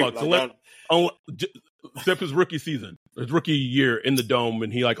used great. Except his rookie season, his rookie year in the Dome,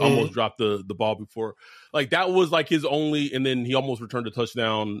 and he, like, almost dropped the ball before. Like, that was, like, his only, and then he almost returned a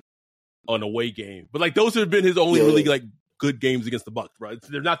touchdown on a away game. But, like, those have been his only really, like, good games against the Bucs, bro.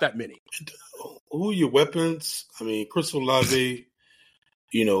 There's not that many. Who are your weapons? I mean, Chris Olave,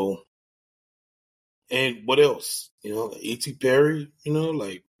 you know, and what else? You know, A.T. Perry, you know,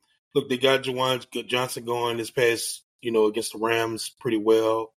 like, look, they got Juwan Johnson going this past, you know, against the Rams pretty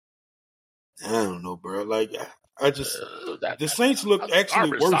well. I don't know, bro. Like, I just the Saints look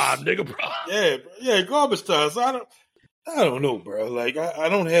actually worse. Time, nigga, bro. Yeah, garbage time. So I don't know, bro. Like, I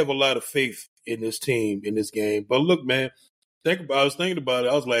don't have a lot of faith in this team in this game. But look, man, I was thinking about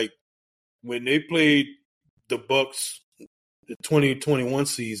it. I was like, when they played the Bucs, the 2021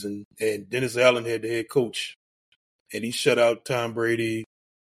 season, and Dennis Allen had the head coach, and he shut out Tom Brady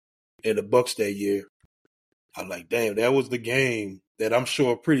and the Bucs that year, I'm like, damn, that was the game that I'm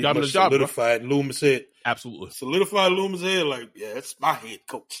sure pretty Got him the much job, solidified Loomis' head. Absolutely. Solidified Loomis' head, like, yeah, that's my head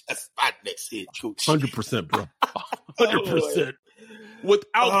coach. That's my next head coach. 100%, bro. 100%.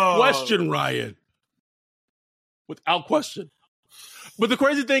 Without question, Ryan. Without question. But the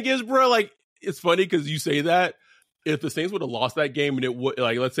crazy thing is, bro, like, it's funny because you say that. If the Saints would have lost that game and it would,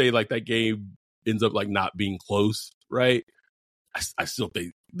 like, let's say, like, that game ends up, like, not being close, right? I still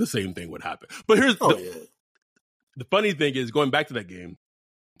think the same thing would happen. But here's the funny thing is, going back to that game,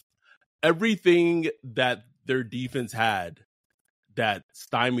 everything that their defense had that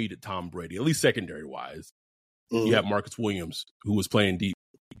stymied Tom Brady, at least secondary-wise, you have Marcus Williams, who was playing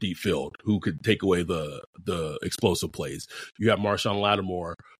deep field, who could take away the explosive plays. You have Marshawn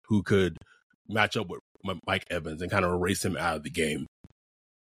Lattimore, who could match up with Mike Evans and kind of erase him out of the game.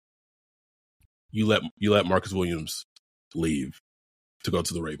 You let Marcus Williams leave to go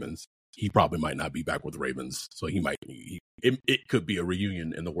to the Ravens. He probably might not be back with the Ravens, so it could be a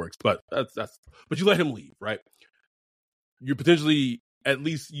reunion in the works. But but you let him leave, right? You're potentially, at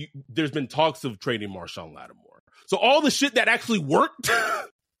least there's been talks of trading Marshawn Lattimore. So all the shit that actually worked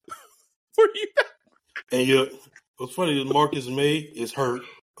for you. And what's funny is Marcus May is hurt,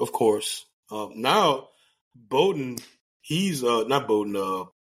 of course. Now Bowden, he's not Bowden.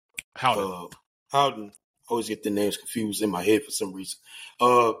 Howden. I always get the names confused in my head for some reason.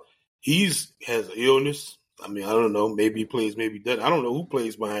 He's has an illness. I mean, I don't know. Maybe he plays, maybe he doesn't. I don't know who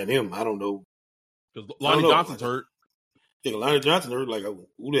plays behind him. I don't know. Because Lonnie Johnson's hurt. Yeah, Lonnie Johnson hurt. Like,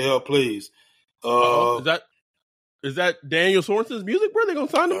 who the hell plays? Is that Daniel Sorensen's music, bro? They gonna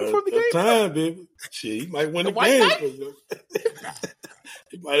sign him before the game? Time, baby. Shit, he might win the game.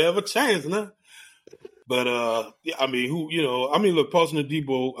 He might have a chance now. But yeah, I mean, look, Paulson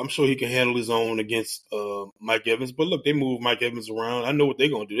Adebo, I'm sure he can handle his own against Mike Evans. But look, they move Mike Evans around. I know what they're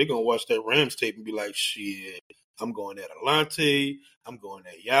gonna do. They're gonna watch that Rams tape and be like, shit, I'm going at Alante, I'm going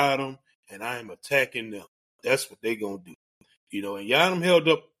at Yadam, and I am attacking them. That's what they're gonna do. And Yadam held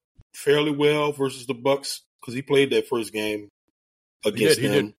up fairly well versus the Bucs because he played that first game against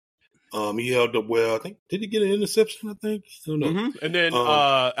them. He did. He held up well. I think, did he get an interception? I think. I don't know. Mm-hmm. And then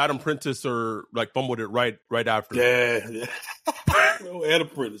Adam Prentice fumbled it right after. Yeah. Adam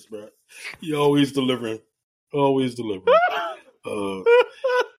Prentice, bro. He always delivering. So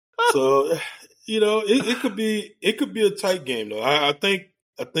it could be a tight game though. I think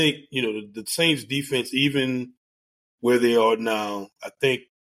the Saints defense, even where they are now, I think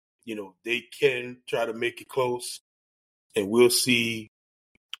they can try to make it close, and we'll see.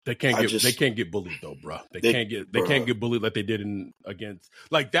 They can't get bullied though, bro. They can't get bullied like they did against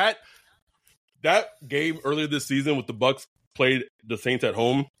like that game earlier this season with the Bucs played the Saints at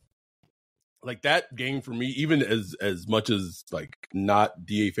home. Like that game for me, even as much as like not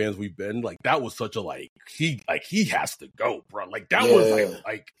DA fans we've been, like that was such a he has to go, bro. Like that was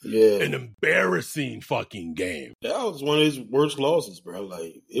an embarrassing fucking game. That was one of his worst losses, bro.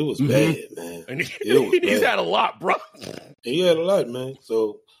 Like it was bad, man. And he's had a lot, bro. He had a lot, man.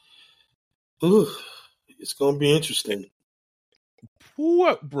 So it's gonna be interesting.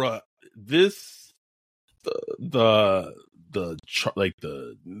 What, bro? This the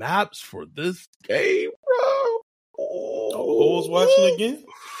maps for this game, bro. Who's watching again?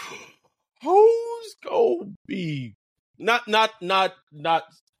 Who's gonna be not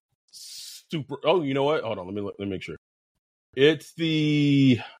super? Oh, you know what? Hold on, let me make sure. It's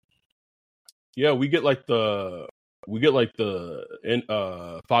we get the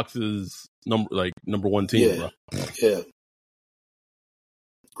Fox's number one team, bro. Yeah.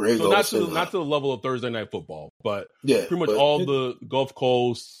 Great. So not to the level of Thursday Night Football, but pretty much all the Gulf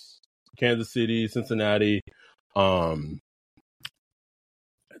Coast, Kansas City, Cincinnati.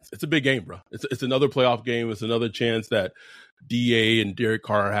 It's a big game, bro. It's another playoff game. It's another chance that DA and Derek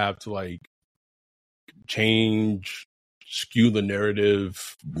Carr have to skew the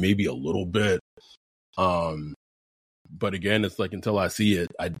narrative maybe a little bit. But again, it's until I see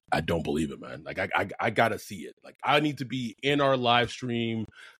it, I don't believe it, man. Like I gotta see it. Like I need to be in our live stream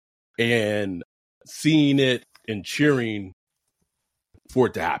and seeing it and cheering for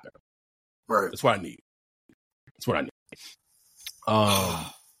it to happen. Right. That's what I need.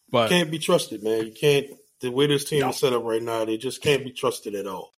 But can't be trusted, man. You can't. The way this team is set up right now, they just can't be trusted at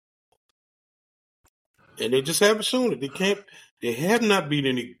all. And they just haven't shown it. They have not beat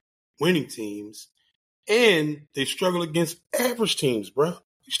any winning teams. And they struggle against average teams, bro.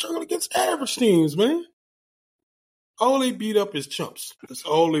 They struggle against average teams, man. All they beat up is chumps. That's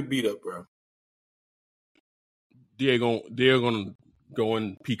all they beat up, bro. They're gonna go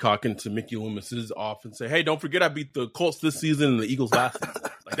and peacock into Mickey Loomis's off and say, "Hey, don't forget I beat the Colts this season and the Eagles last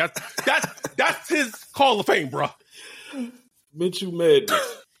season." Like that's his Hall of Fame, bro. Minshew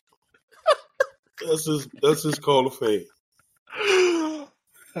madness. That's his Call of Fame.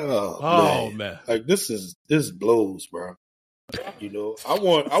 Oh man. Like this blows, bro. You know, I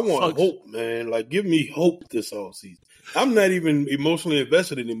want hope, man. Like, give me hope this offseason. I'm not even emotionally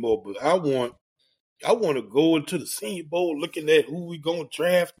invested anymore, but I want to go into the Senior Bowl looking at who we going to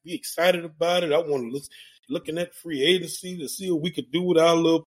draft, be excited about it. I want to looking at free agency to see what we could do with our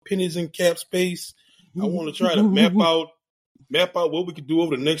little pennies in cap space. I want to try to map out what we could do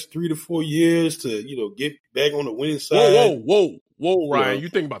over the next 3 to 4 years to, you know, get back on the winning side. Whoa, Ryan! You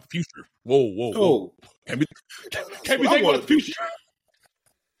think about the future. Whoa. Can't be thinking about the future.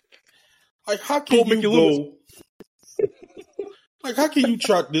 Like, how can you go? Like, how can you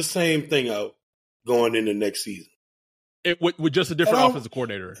trot this same thing out going into next season? With just a different offensive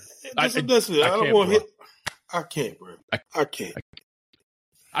coordinator. I can't, bro. I can't.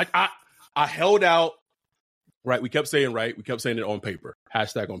 I held out. Right, we kept saying it on paper.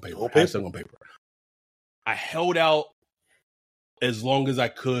 Hashtag on paper. I held out as long as I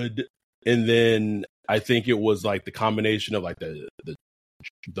could, and then I think it was like the combination of like the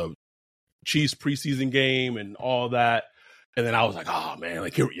Chiefs preseason game and all that, and then I was like, oh man,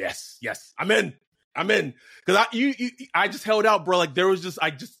 like here, yes, I'm in, because I just held out, bro. Like there was just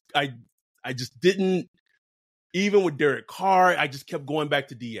I just didn't. Even with Derek Carr, I just kept going back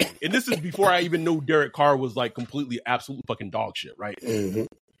to DA. And this is before I even knew Derek Carr was like completely, absolute fucking dog shit, right? Mm-hmm.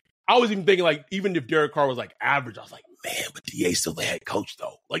 I was even thinking like, even if Derek Carr was like average, I was like, man, but DA's still the head coach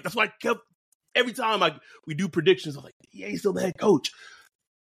though. Like that's why I kept, every time we do predictions, I was like, DA's still the head coach.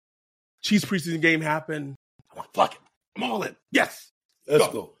 Chiefs preseason game happened. I'm like, fuck it. I'm all in. Yes. Let's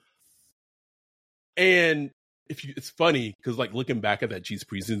go. And it's funny because like looking back at that Chiefs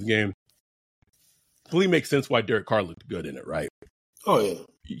preseason game, really makes sense why Derek Carr looked good in it, right? Oh yeah,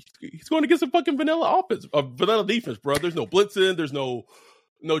 he's going to get some fucking vanilla offense, vanilla defense, bro. There's no blitzing, there's no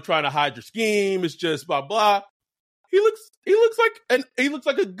trying to hide your scheme. It's just blah blah. He looks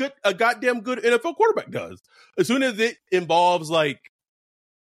like a goddamn good NFL quarterback does. As soon as it involves like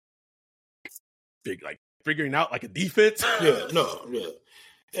figuring out like a defense,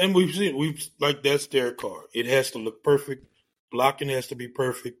 and we've like that's Derek Carr. It has to look perfect. Blocking has to be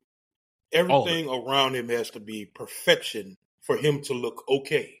perfect. Everything around him has to be perfection for him to look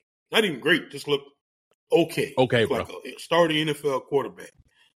okay. Not even great, just look okay. Okay, like a starting NFL quarterback.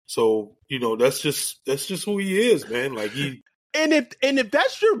 So, you know, that's just who he is, man. Like and if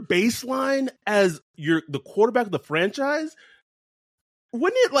that's your baseline as the quarterback of the franchise,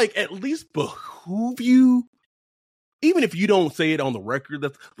 wouldn't it like at least behoove you? Even if you don't say it on the record,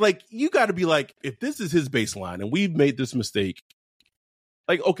 that's like you got to be like, if this is his baseline and we've made this mistake.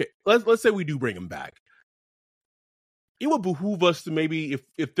 Like, okay, let's say we do bring him back. It would behoove us to maybe,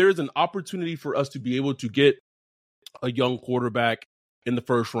 if there's an opportunity for us to be able to get a young quarterback in the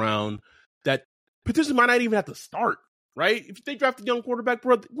first round that potentially might not even have to start, right? If they draft a young quarterback,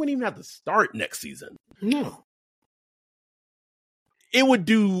 bro, they wouldn't even have to start next season. No. It would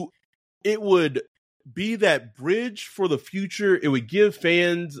be that bridge for the future. It would give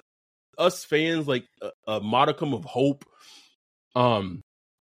us fans, like a modicum of hope.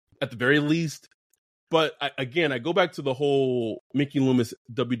 At the very least. But I go back to the whole Mickey Loomis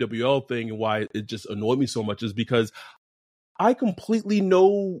WWL thing and why it just annoyed me so much is because I completely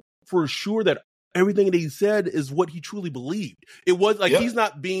know for sure that everything that he said is what he truly believed. It was like he's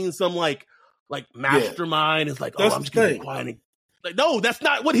not being some like mastermind. It's like, I'm just getting quiet. Like, no, that's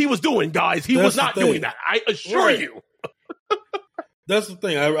not what he was doing, guys. He was not doing that. I assure you. That's the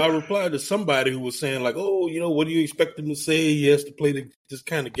thing. I replied to somebody who was saying like, oh, you know, what do you expect him to say? He has to play this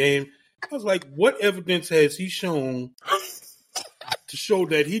kind of game. I was like, what evidence has he shown to show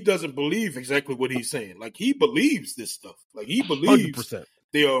that he doesn't believe exactly what he's saying? Like, he believes this stuff. Like, he believes 100%.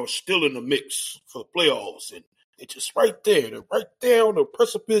 They are still in the mix for playoffs. And they're just right there. They're right there on the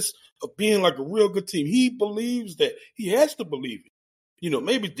precipice of being like a real good team. He believes that. He has to believe it. You know,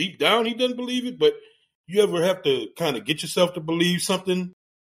 maybe deep down he doesn't believe it, but you ever have to kind of get yourself to believe something?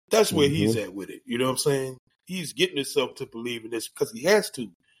 That's where he's at with it. You know what I'm saying? He's getting himself to believe in this because he has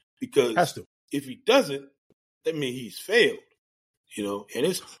to. Because if he doesn't, that means he's failed. You know, and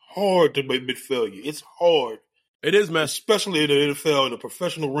it's hard to admit failure. It's hard. It is, man. Especially in the NFL, in the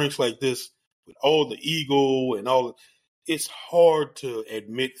professional ranks like this, with all the ego and all. It's hard to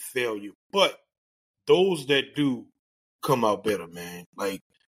admit failure. But those that do come out better, man. Like,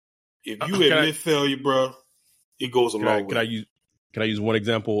 if you admit failure, bro, it goes a long way. Can I use one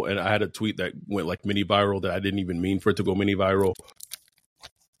example? And I had a tweet that went like mini viral that I didn't even mean for it to go mini viral.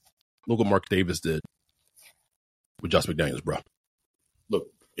 Look what Mark Davis did with Josh McDaniels, bro. Look,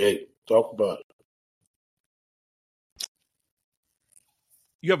 hey, talk about it.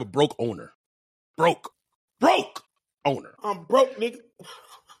 you have a broke owner. Broke owner. I'm broke, nigga.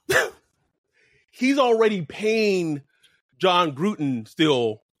 He's already paying John Gruden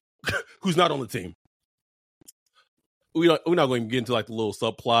still, who's not on the team. We're not going to get into like the little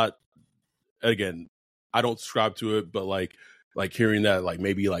subplot. Again, I don't subscribe to it, but like hearing that like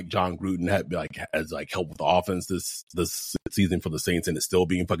maybe like John Gruden has helped with the offense this season for the Saints and it's still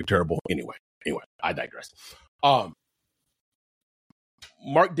being fucking terrible. Anyway, I digress.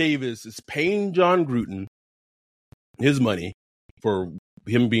 Mark Davis is paying John Gruden his money for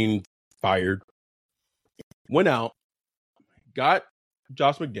him being fired. Went out, got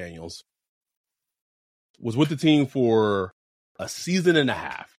Josh McDaniels, was with the team for a season and a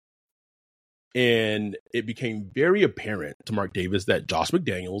half. And it became very apparent to Mark Davis that Josh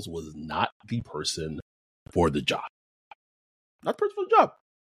McDaniels was not the person for the job. Not the person for the job.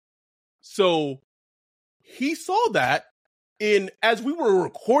 So he saw that, and as we were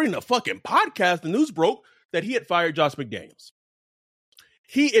recording a fucking podcast, the news broke that he had fired Josh McDaniels.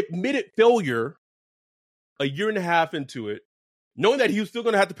 He admitted failure a year and a half into it, knowing that he was still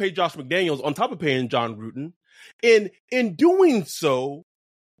going to have to pay Josh McDaniels on top of paying John Gruden. And in doing so,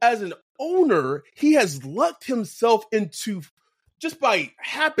 as an owner, he has lucked himself into, just by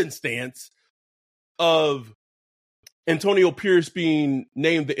happenstance, of Antonio Pierce being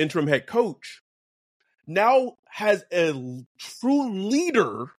named the interim head coach, now has a true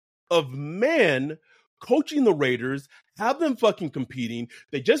leader of men coaching the Raiders, have them fucking competing.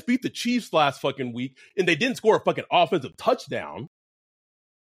 They just beat the Chiefs last fucking week, and they didn't score a fucking offensive touchdown,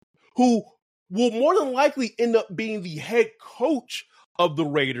 who will more than likely end up being the head coach of the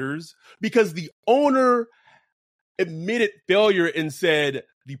Raiders because the owner admitted failure and said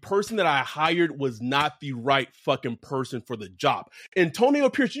the person that I hired was not the right fucking person for the job. Antonio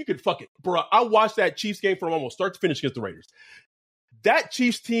Pierce, you could fuck it, bro. I watched that Chiefs game from almost start to finish against the Raiders. That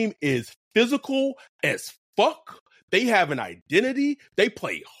Chiefs team is physical as fuck. They have an identity. They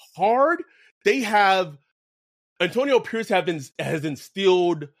play hard. They have Antonio Pierce has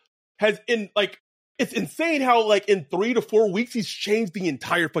instilled. It's insane how like in 3 to 4 weeks he's changed the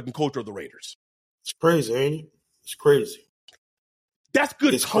entire fucking culture of the Raiders. It's crazy, ain't it? It's crazy. That's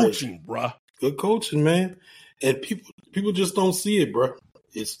good coaching, bruh. Good coaching, man. And people just don't see it, bruh.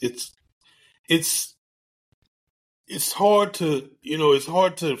 It's hard to, it's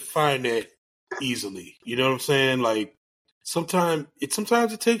hard to find that easily. You know what I'm saying? Like sometimes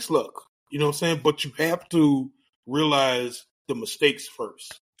it takes luck. You know what I'm saying? But you have to realize the mistakes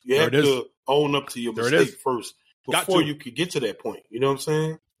first. You have to own up to your mistake first before you could get to that point. You know what I'm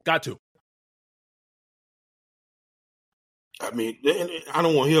saying? Got to. I mean, I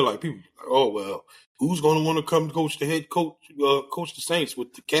don't want to hear like people, oh, well, who's going to want to come coach the head coach, coach the Saints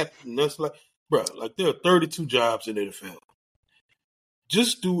with the captain? That's like, bro, like there are 32 jobs in the NFL.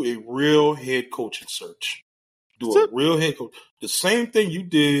 Just do a real head coaching search. Do a real head coach. The same thing you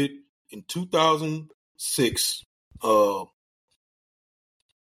did in 2006. There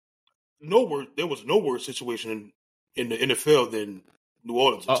was no worse situation in the NFL than New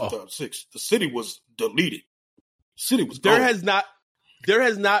Orleans in 2006. The city was deleted. City was gone. There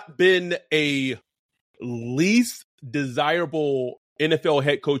has not been a least desirable NFL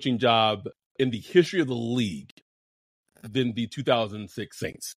head coaching job in the history of the league than the 2006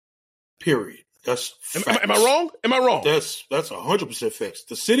 Saints. Period. That's am I wrong? Am I wrong? That's 100% facts.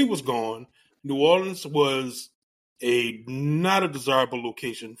 The city was gone. New Orleans was not a desirable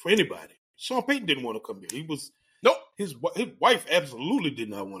location for anybody. Sean Payton didn't want to come here. His wife absolutely did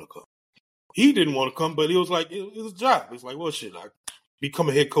not want to come. He didn't want to come, but it was like, it was a job. It's like, well, shit, I become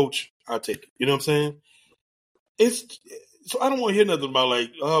a head coach, I'll take it. You know what I'm saying? So I don't want to hear nothing about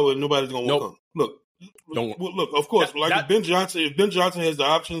like, oh, well, nobody's going to want to come. Look, of course, if Ben Johnson has the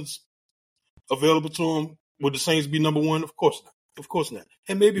options available to him, would the Saints be number one? Of course not. Of course not.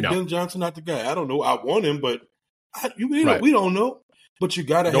 And maybe Ben Johnson not the guy. I don't know. I want him, but we don't know. But you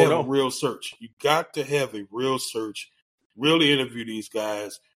got to have a real search. You got to have a real search. Really interview these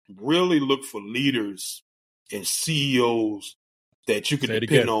guys. Really look for leaders and CEOs that you can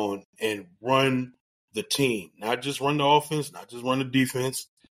depend on and run the team. Not just run the offense, not just run the defense.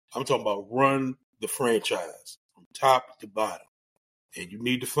 I'm talking about run the franchise from top to bottom. And you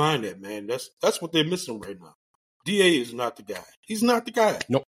need to find that, man. That's what they're missing right now. DA is not the guy. He's not the guy.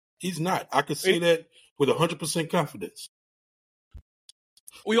 Nope. He's not. I can say that with 100% confidence.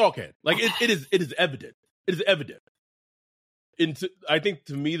 We all can. Like it is evident. It is evident. And I think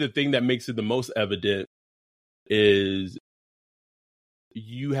to me, the thing that makes it the most evident is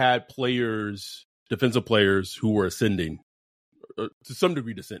you had defensive players who were ascending, to some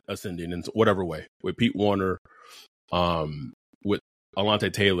degree ascending in whatever way, with Pete Warner, with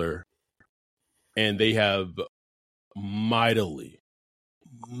Alontae Taylor, and they have mightily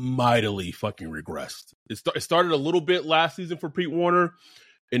fucking regressed. It started a little bit last season for Pete Warner,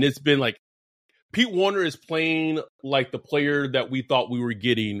 and it's been like Pete Warner is playing like the player that we thought we were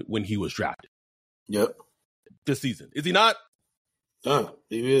getting when he was drafted. Yep. This season. Is he not?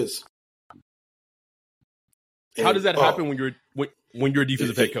 He is. How does that happen when you're a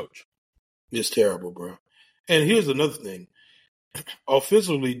defensive head coach? It's terrible, bro. And here's another thing.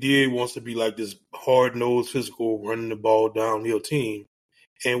 Offensively, DA wants to be like this hard-nosed, physical, running the ball downhill team.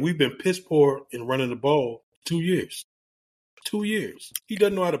 And we've been piss poor in running the ball 2 years. 2 years. He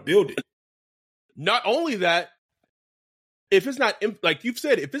doesn't know how to build it. Not only that, if it's not, like you've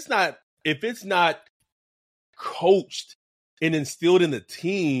said, if it's not coached and instilled in the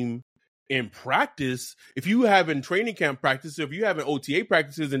team in practice, if you have in training camp practice, if you have in OTA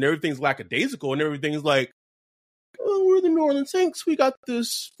practices and everything's lackadaisical and everything's like, oh, we're the New Orleans Saints, we got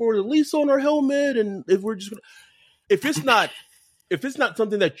this for the lease on our helmet, and if it's not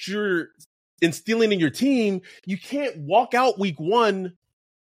something that you're instilling in your team, you can't walk out week one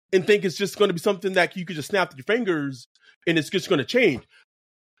and think it's just going to be something that you could just snap your fingers and it's just going to change.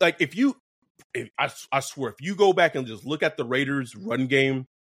 Like I swear, if you go back and just look at the Raiders run game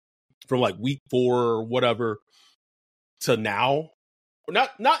from like week 4 or whatever to now, or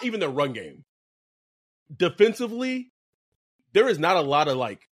not even their run game, defensively, there is not a lot of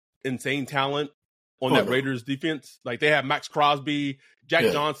like insane talent on that Raiders defense. Like they have Max Crosby,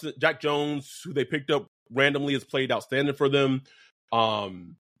 Jack Jones, who they picked up randomly, has played outstanding for them.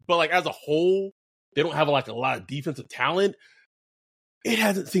 But like as a whole, they don't have like a lot of defensive talent. It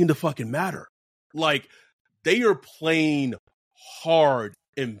hasn't seemed to fucking matter. Like they are playing hard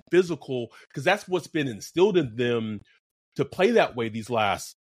and physical because that's what's been instilled in them to play that way these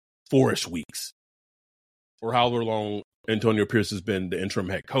last 4-ish weeks or however long Antonio Pierce has been the interim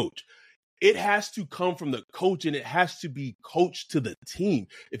head coach. It has to come from the coach and it has to be coached to the team.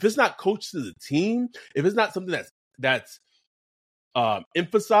 If it's not coached to the team, if it's not something that's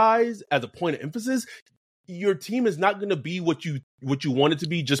emphasized as a point of emphasis, your team is not going to be what you want it to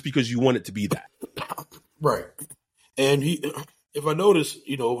be just because you want it to be that. Right. And if I notice,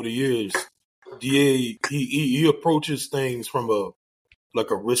 over the years, DA, he approaches things from a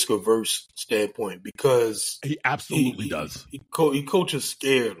risk averse standpoint because he absolutely does. He coaches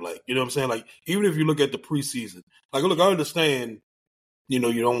scared, like, you know what I'm saying? Like, even if you look at the preseason, like, look, I understand, you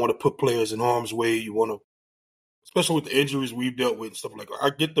don't want to put players in harm's way. You want to, especially with the injuries we've dealt with and stuff like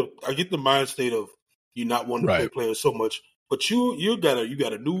that. I get the mind state of you not wanting to play players so much, but you got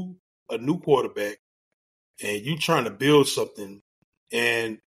a new quarterback and you trying to build something.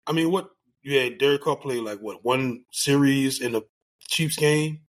 And I mean, what you had Derek Carr play one series in the Chiefs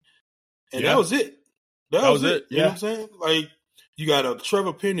game, and that was it. That was it. You know what I'm saying? Like, you got a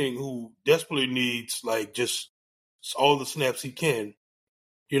Trevor Penning who desperately needs just all the snaps he can.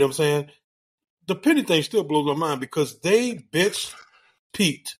 You know what I'm saying? The Penning thing still blows my mind because they benched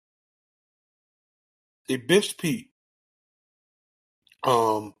Pete.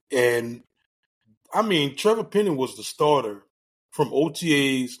 And I mean, Trevor Penning was the starter from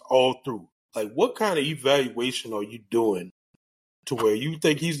OTAs all through. Like, what kind of evaluation are you doing to where you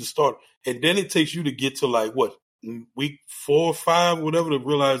think he's the starter? And then it takes you to get to week 4 or 5, whatever, to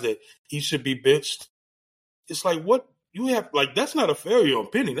realize that he should be benched. It's like, what you have, that's not a failure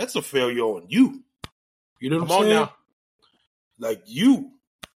on Penning. That's a failure on you. You know what I'm saying? Now. Like,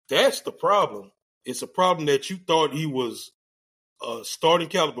 that's the problem. It's a problem that you thought he was a starting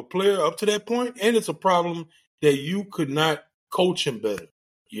caliber player up to that point, and it's a problem that you could not coach him better,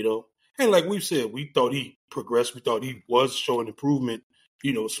 And like we've said, we thought he progressed. We thought he was showing improvement,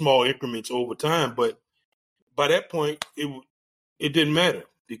 small increments over time. But by that point, it didn't matter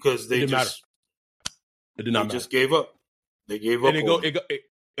because they just gave up. They gave up.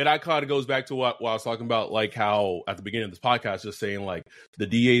 And I kind of goes back to what I was talking about, like how at the beginning of this podcast, just saying like the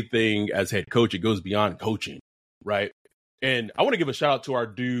DA thing as head coach, it goes beyond coaching, right? And I want to give a shout out to our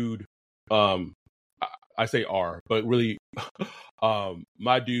dude. I say R, but really,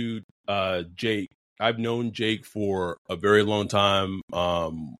 my dude, Jake. I've known Jake for a very long time.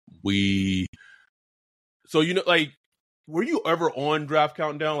 Were you ever on Draft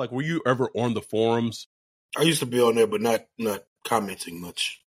Countdown? Like, were you ever on the forums? I used to be on there, but not commenting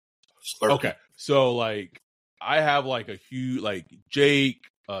much. Okay, so I have a huge Jake,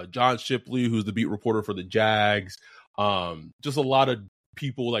 John Shipley, who's the beat reporter for the Jags. Just a lot of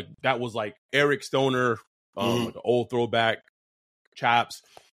people that was Eric Stoner, the old throwback chaps.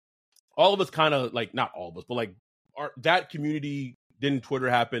 All of us kind of not all of us, but that community. Then Twitter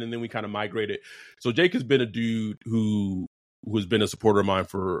happened, and then we kind of migrated. So Jake has been a dude who who's been a supporter of mine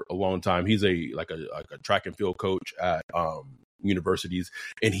for a long time. He's a track and field coach at universities,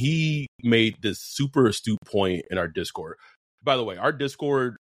 and he made this super astute point in our Discord. By the way, our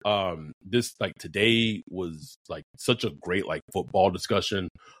Discord, this like today was like such a great like football discussion.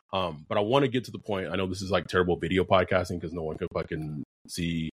 But I want to get to the point. I know this is like terrible video podcasting because no one can fucking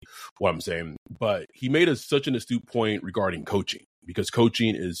see what I'm saying. But he made such an astute point regarding coaching, because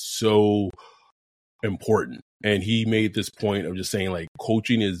coaching is so important. And he made this point of just saying like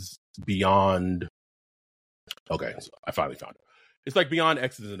coaching is beyond. Okay, so I finally found it. It's like beyond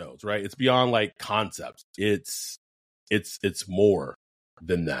X's and O's, right? It's beyond like concepts. It's more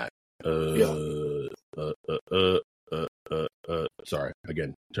than that. Sorry,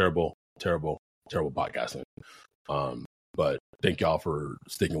 again, terrible podcasting. But thank y'all for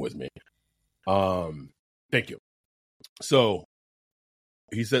sticking with me. Thank you. So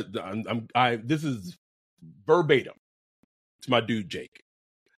he said, this is verbatim to my dude Jake.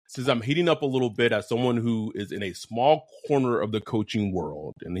 Says, I'm heating up a little bit as someone who is in a small corner of the coaching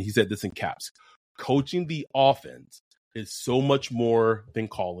world. And he said this in caps. Coaching the offense is so much more than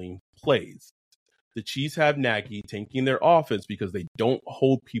calling plays. The Chiefs have Nagy tanking their offense because they don't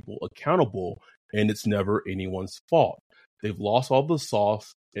hold people accountable, and it's never anyone's fault. They've lost all the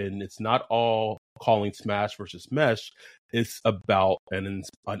sauce, and it's not all calling smash versus mesh. It's about an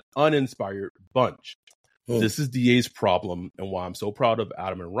uninspired bunch. This is DA's problem, and why I'm so proud of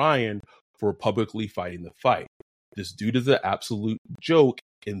Adam and Ryan for publicly fighting the fight. This dude is an absolute joke,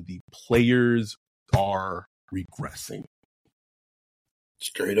 and the players are regressing.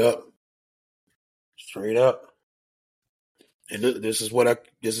 Straight up. And this is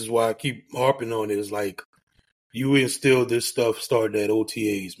why I keep harping on it. Is like, you instill this stuff starting at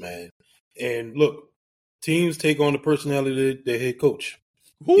OTAs, man. And look, teams take on the personality of their head coach.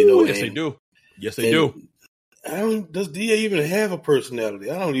 Ooh, yes, they do. Yes, they do. Does DA even have a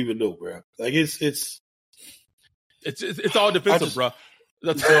personality? I don't even know, bro. Like it's all defensive, bro.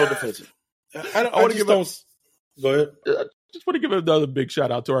 It's all defensive. Go ahead. I just want to give another big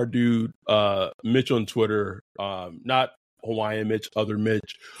shout out to our dude Mitch on Twitter. Not Hawaiian Mitch, other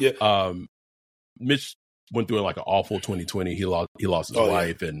Mitch. Yeah. Mitch went through like an awful 2020. He lost his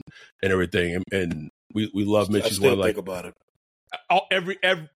wife and everything, and we love Mitch. He's one of like think about it. Every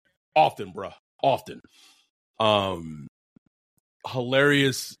often, bro. Often.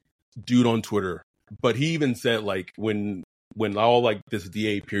 Hilarious dude on Twitter, but he even said like when all like this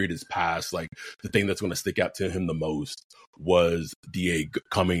DA period is past, like the thing that's going to stick out to him the most was DA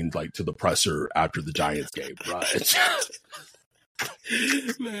coming like to the presser after the Giants game, right?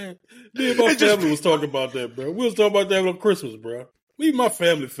 Man, me and my family was talking about that, bro. We was talking about that on Christmas, bro. Me and my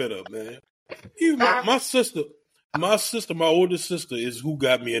family fed up, man. Even my sister, my oldest sister is who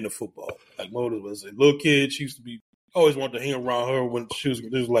got me into football. Like, my oldest was a little kid. She used to be, always wanted to hang around her when she was,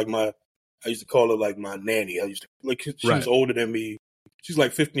 this was like I used to call her like my nanny. I used to, like, she was older than me. She's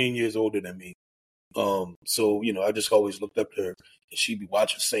like 15 years older than me. So, I just always looked up to her, and she'd be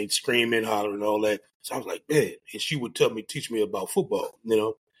watching Saints screaming, hollering, and all that. So I was like, man, and she would teach me about football,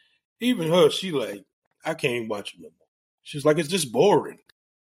 Even her, she like, I can't watch it no more. She's like, it's just boring.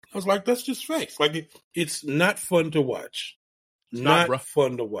 I was like, that's just facts. Like, it's not fun to watch. Not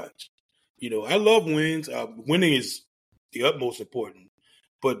fun to watch. I love wins. Winning is the utmost important.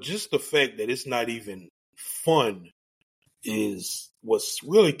 But just the fact that it's not even fun is what's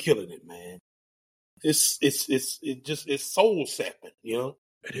really killing it, man. It's soul sapping, It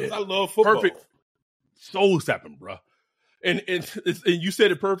is. I love football. Perfect. Soul sapping, bro. And you said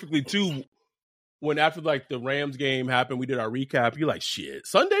it perfectly too. When after like the Rams game happened, we did our recap. You're like, shit,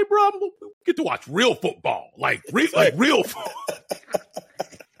 Sunday, bro, we get to watch real football, like real football.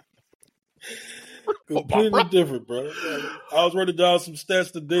 Completely different, bro. I was running down some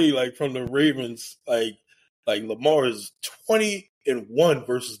stats today, like from the Ravens. Like Lamar is 20-1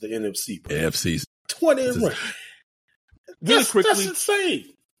 versus the NFC. Bro. AFC's 20-1. Really quickly, that's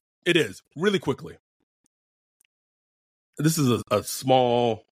insane. It is really quickly. This is a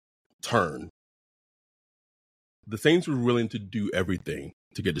small turn. The Saints were willing to do everything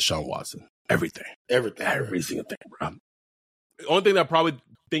to get Deshaun Watson. Everything. Every single thing, bro. The only thing that probably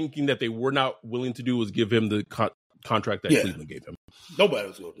thinking that they were not willing to do was give him the contract that Cleveland gave him. Nobody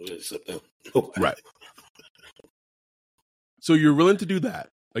was going to do it except them. Nobody. Right. So you're willing to do that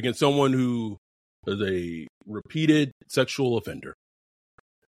against someone who is a repeated sexual offender.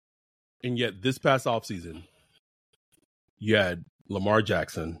 And yet this past offseason, you had Lamar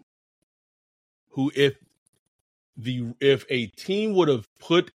Jackson, who if a team would have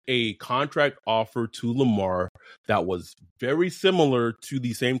put a contract offer to Lamar that was very similar to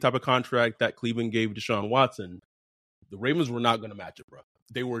the same type of contract that Cleveland gave Deshaun Watson, The Ravens were not going to match it, bro.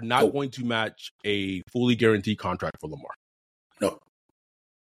 They were not going to match a fully guaranteed contract for Lamar. No.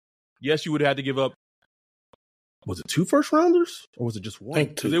 Yes, you would have had to give up. Was it 2 first rounders or was it just one?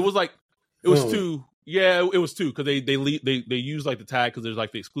 Because it was two. Yeah, it was 2 because they use like the tag because there's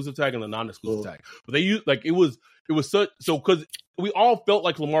like the exclusive tag and the non-exclusive tag. But they use like it was such so because we all felt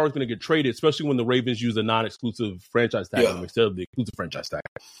like Lamar was going to get traded, especially when the Ravens used a non-exclusive franchise tag instead of the exclusive franchise tag.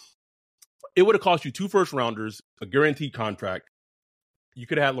 It would have cost you 2 first rounders, a guaranteed contract. You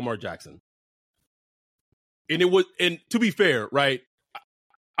could have had Lamar Jackson, and to be fair, right?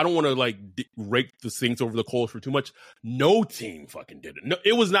 I don't want to like rake the Saints over the coals for too much. No team fucking did it. No,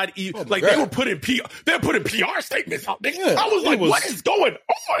 it was not even they were putting PR statements out. I was like, what is going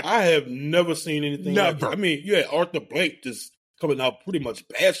on? I have never seen anything like that. I mean, you had Arthur Blank just coming out pretty much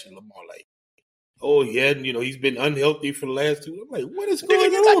bashing Lamar like, oh yeah, and he's been unhealthy for the last 2. I'm like, what is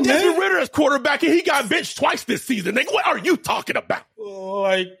going on, man? Desmond Ridder as quarterback and he got benched twice this season. Like, what are you talking about?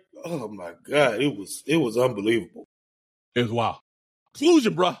 Oh my God, it was unbelievable. It was wild.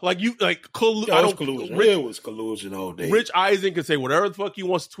 Collusion, bro. Collusion. It was collusion all day. Rich Eisen can say whatever the fuck he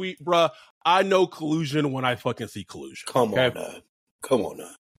wants to tweet, bro. I know collusion when I fucking see collusion. Come on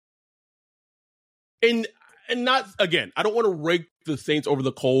now. And not again. I don't want to rake the Saints over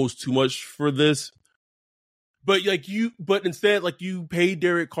the coals too much for this, but instead, you pay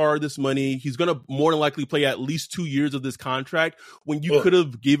Derek Carr this money. He's gonna more than likely play at least 2 years of this contract. When you could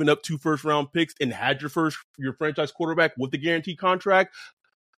have given up 2 first round picks and had your franchise quarterback with the guaranteed contract.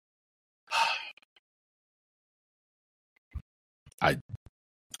 I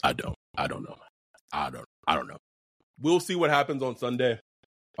don't know. I don't know. We'll see what happens on Sunday.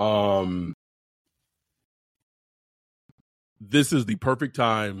 This is the perfect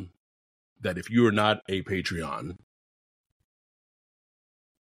time that if you are not a Patreon,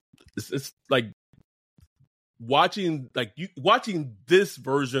 it's like watching this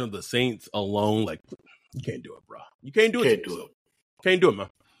version of the Saints alone. Like, you can't do it, bro. You can't do it. Can't do it, man.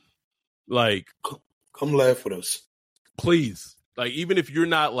 Like, come laugh with us, please. Like, even if you're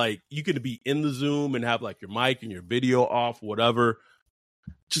not you could be in the Zoom and have your mic and your video off, whatever.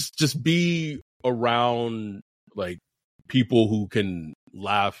 Just be around people who can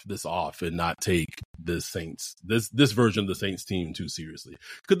laugh this off and not take this version of the Saints team too seriously.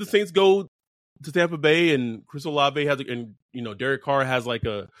 Could the Saints go to Tampa Bay and Chris Olave has Derek Carr has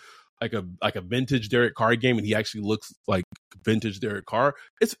a vintage Derek Carr game and he actually looks like vintage Derek Carr?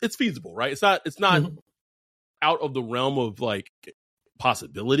 It's feasible, right? It's not out of the realm of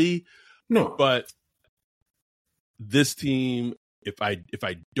possibility. No, but this team, if I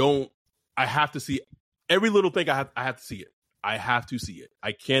don't, I have to see every little thing. I have to see it. I have to see it.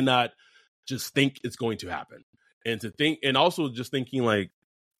 I cannot just think it's going to happen. And also just thinking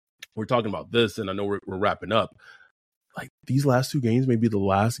we're talking about this, and I know we're wrapping up. These last 2 games may be the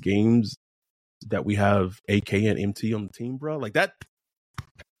last games that we have AK and MT on the team, bro. That.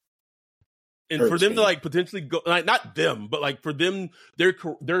 And for them to potentially go, not them, but for them,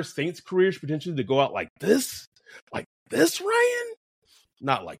 their Saints careers potentially to go out like this, Ryan,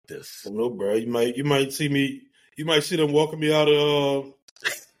 not like this. No, bro. You might see me. You might see them walking me out of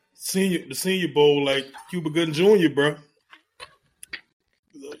the Senior Bowl like Cuba Gooding Jr., bro.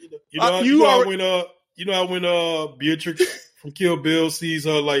 You know when Beatrix from Kill Bill sees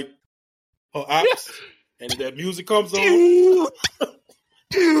her her ops and that music comes on.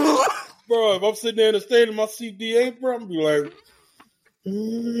 Bro, if I'm sitting there in the stadium, my CDA, bro, I'm be like,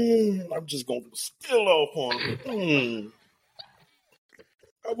 I'm just gonna spill off on him.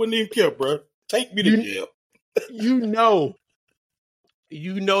 I wouldn't even care, bro. Take me to jail.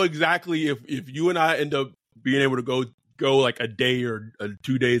 You know exactly if you and I end up being able to go a day or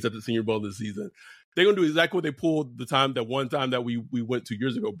 2 days at the Senior Bowl this season, they're gonna do exactly what they pulled that one time that we went 2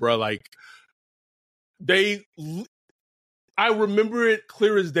 years ago, bro. I remember it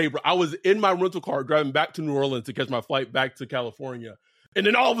clear as day, bro. I was in my rental car driving back to New Orleans to catch my flight back to California, and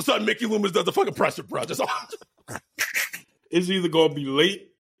then all of a sudden Mickey Loomis does the fucking presser, bro. It's either gonna be late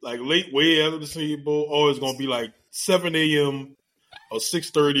way after the Senior Bowl, or it's gonna be 7 a.m. or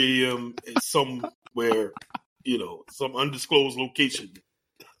 6:30 a.m. at somewhere, some undisclosed location.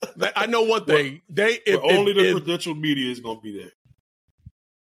 I know one thing: only the credentialed media is gonna be there.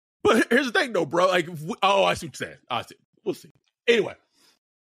 But here's the thing, though, bro. I see what you're saying. I see. We'll see. Anyway,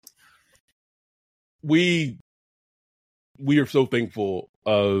 we are so thankful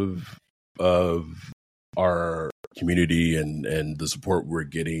of our community and the support we're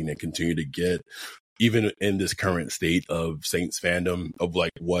getting and continue to get, even in this current state of Saints fandom of what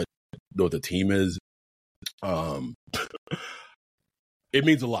the team is. It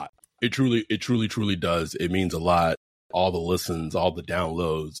means a lot. It truly does. It means a lot. all the listens, all the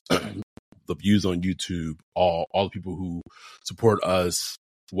downloads, the views on YouTube, all the people who support us,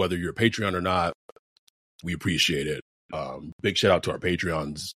 whether you're a Patreon or not, we appreciate it. Big shout out to our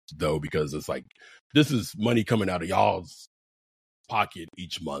Patreons though, because it's like, this is money coming out of y'all's pocket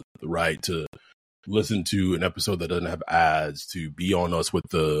each month, right? To listen to an episode that doesn't have ads, to be on us with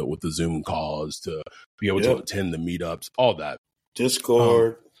the Zoom calls, to be able to attend the meetups, all that.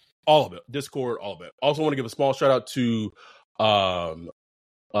 Discord. All of it. Discord, all of it. Also want to give a small shout out to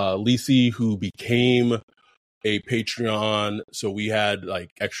Lisi, who became a Patreon. So we had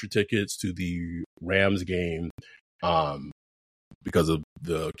like extra tickets to the Rams game because of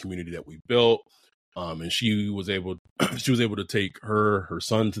the community that we built. And she was able to take her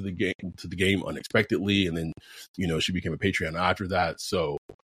son to the game unexpectedly, and then she became a Patreon after that. So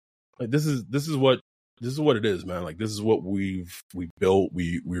like this is what it is, man. Like this is what we've built.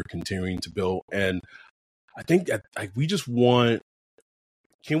 We're continuing to build, and I think that like we just want.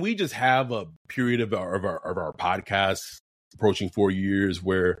 Can we just have a period of our podcast approaching 4 years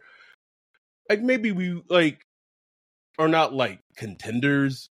where like maybe we like are not like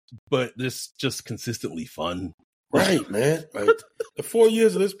contenders, but this just consistently fun. Right, man. Like the 4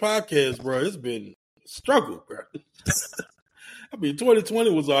 years of this podcast, bro, it's been a struggle, bro. I mean,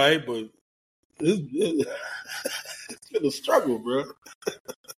 2020 was all right, but it's been a struggle, bro.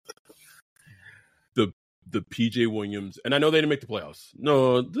 The PJ Williams, and I know they didn't make the playoffs.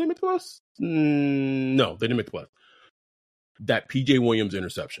 No, did they make the playoffs? No, they didn't make the playoffs. That PJ Williams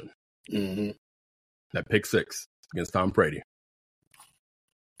interception, that pick six against Tom Brady.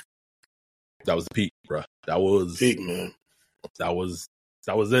 That was the peak, bro. That was peak, man. That was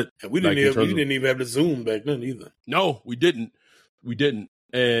it. And we didn't even have the Zoom back then either. No, we didn't.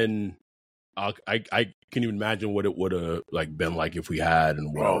 And I can't even imagine what it would have like been like if we had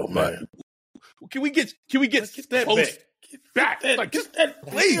and man. Can we get that back? Get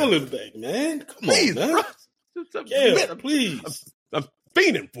that feeling back, man. Come on, man. Yeah, please. I'm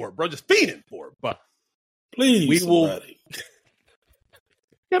fiending for it, bro. Just fiending for it. But please, we somebody.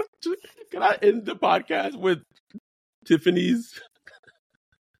 will. Can I end the podcast with Tiffany's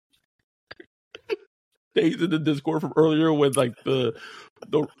days in the Discord from earlier when like the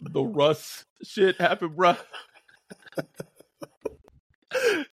Russ shit happened, bro?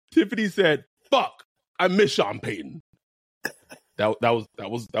 Tiffany said, "Fuck, I miss Sean Payton." That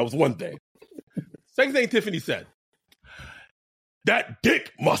was one thing. Second thing Tiffany said, "That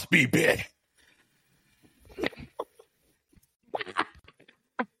dick must be big."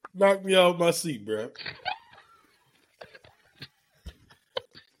 Knock me out of my seat, bro.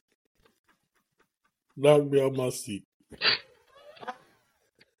 Knock me out of my seat.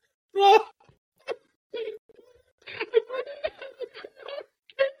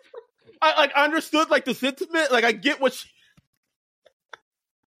 I understood like the sentiment. Like I get what she.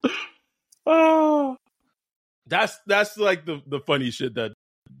 That's like the funny shit that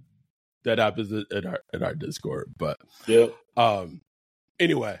happens in our Discord. But yeah.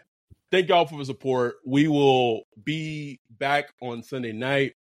 Anyway, thank y'all for the support. We will be back on Sunday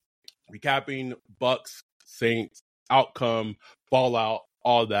night, recapping Bucs, Saints, outcome, fallout,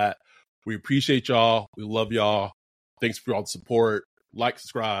 all that. We appreciate y'all. We love y'all. Thanks for all the support. Like,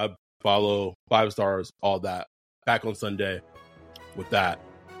 subscribe, follow, 5 stars, all that. Back on Sunday. With that,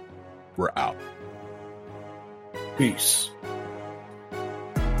 we're out. Peace.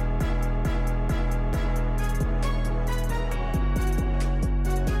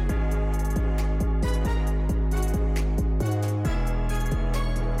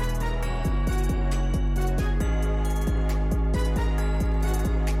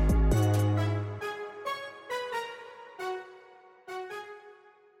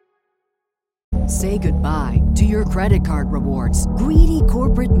 Say goodbye to your credit card rewards. Greedy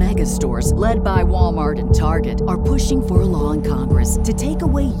corporate mega stores, led by Walmart and Target, are pushing for a law in Congress to take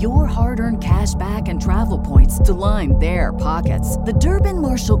away your hard-earned cash back and travel points to line their pockets. The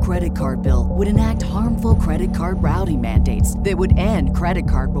Durbin-Marshall credit card bill would enact harmful credit card routing mandates that would end credit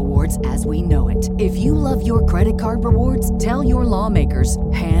card rewards as we know it. If you love your credit card rewards, tell your lawmakers,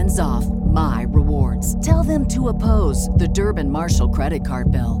 hands off my rewards. Tell them to oppose the Durbin-Marshall credit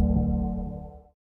card bill.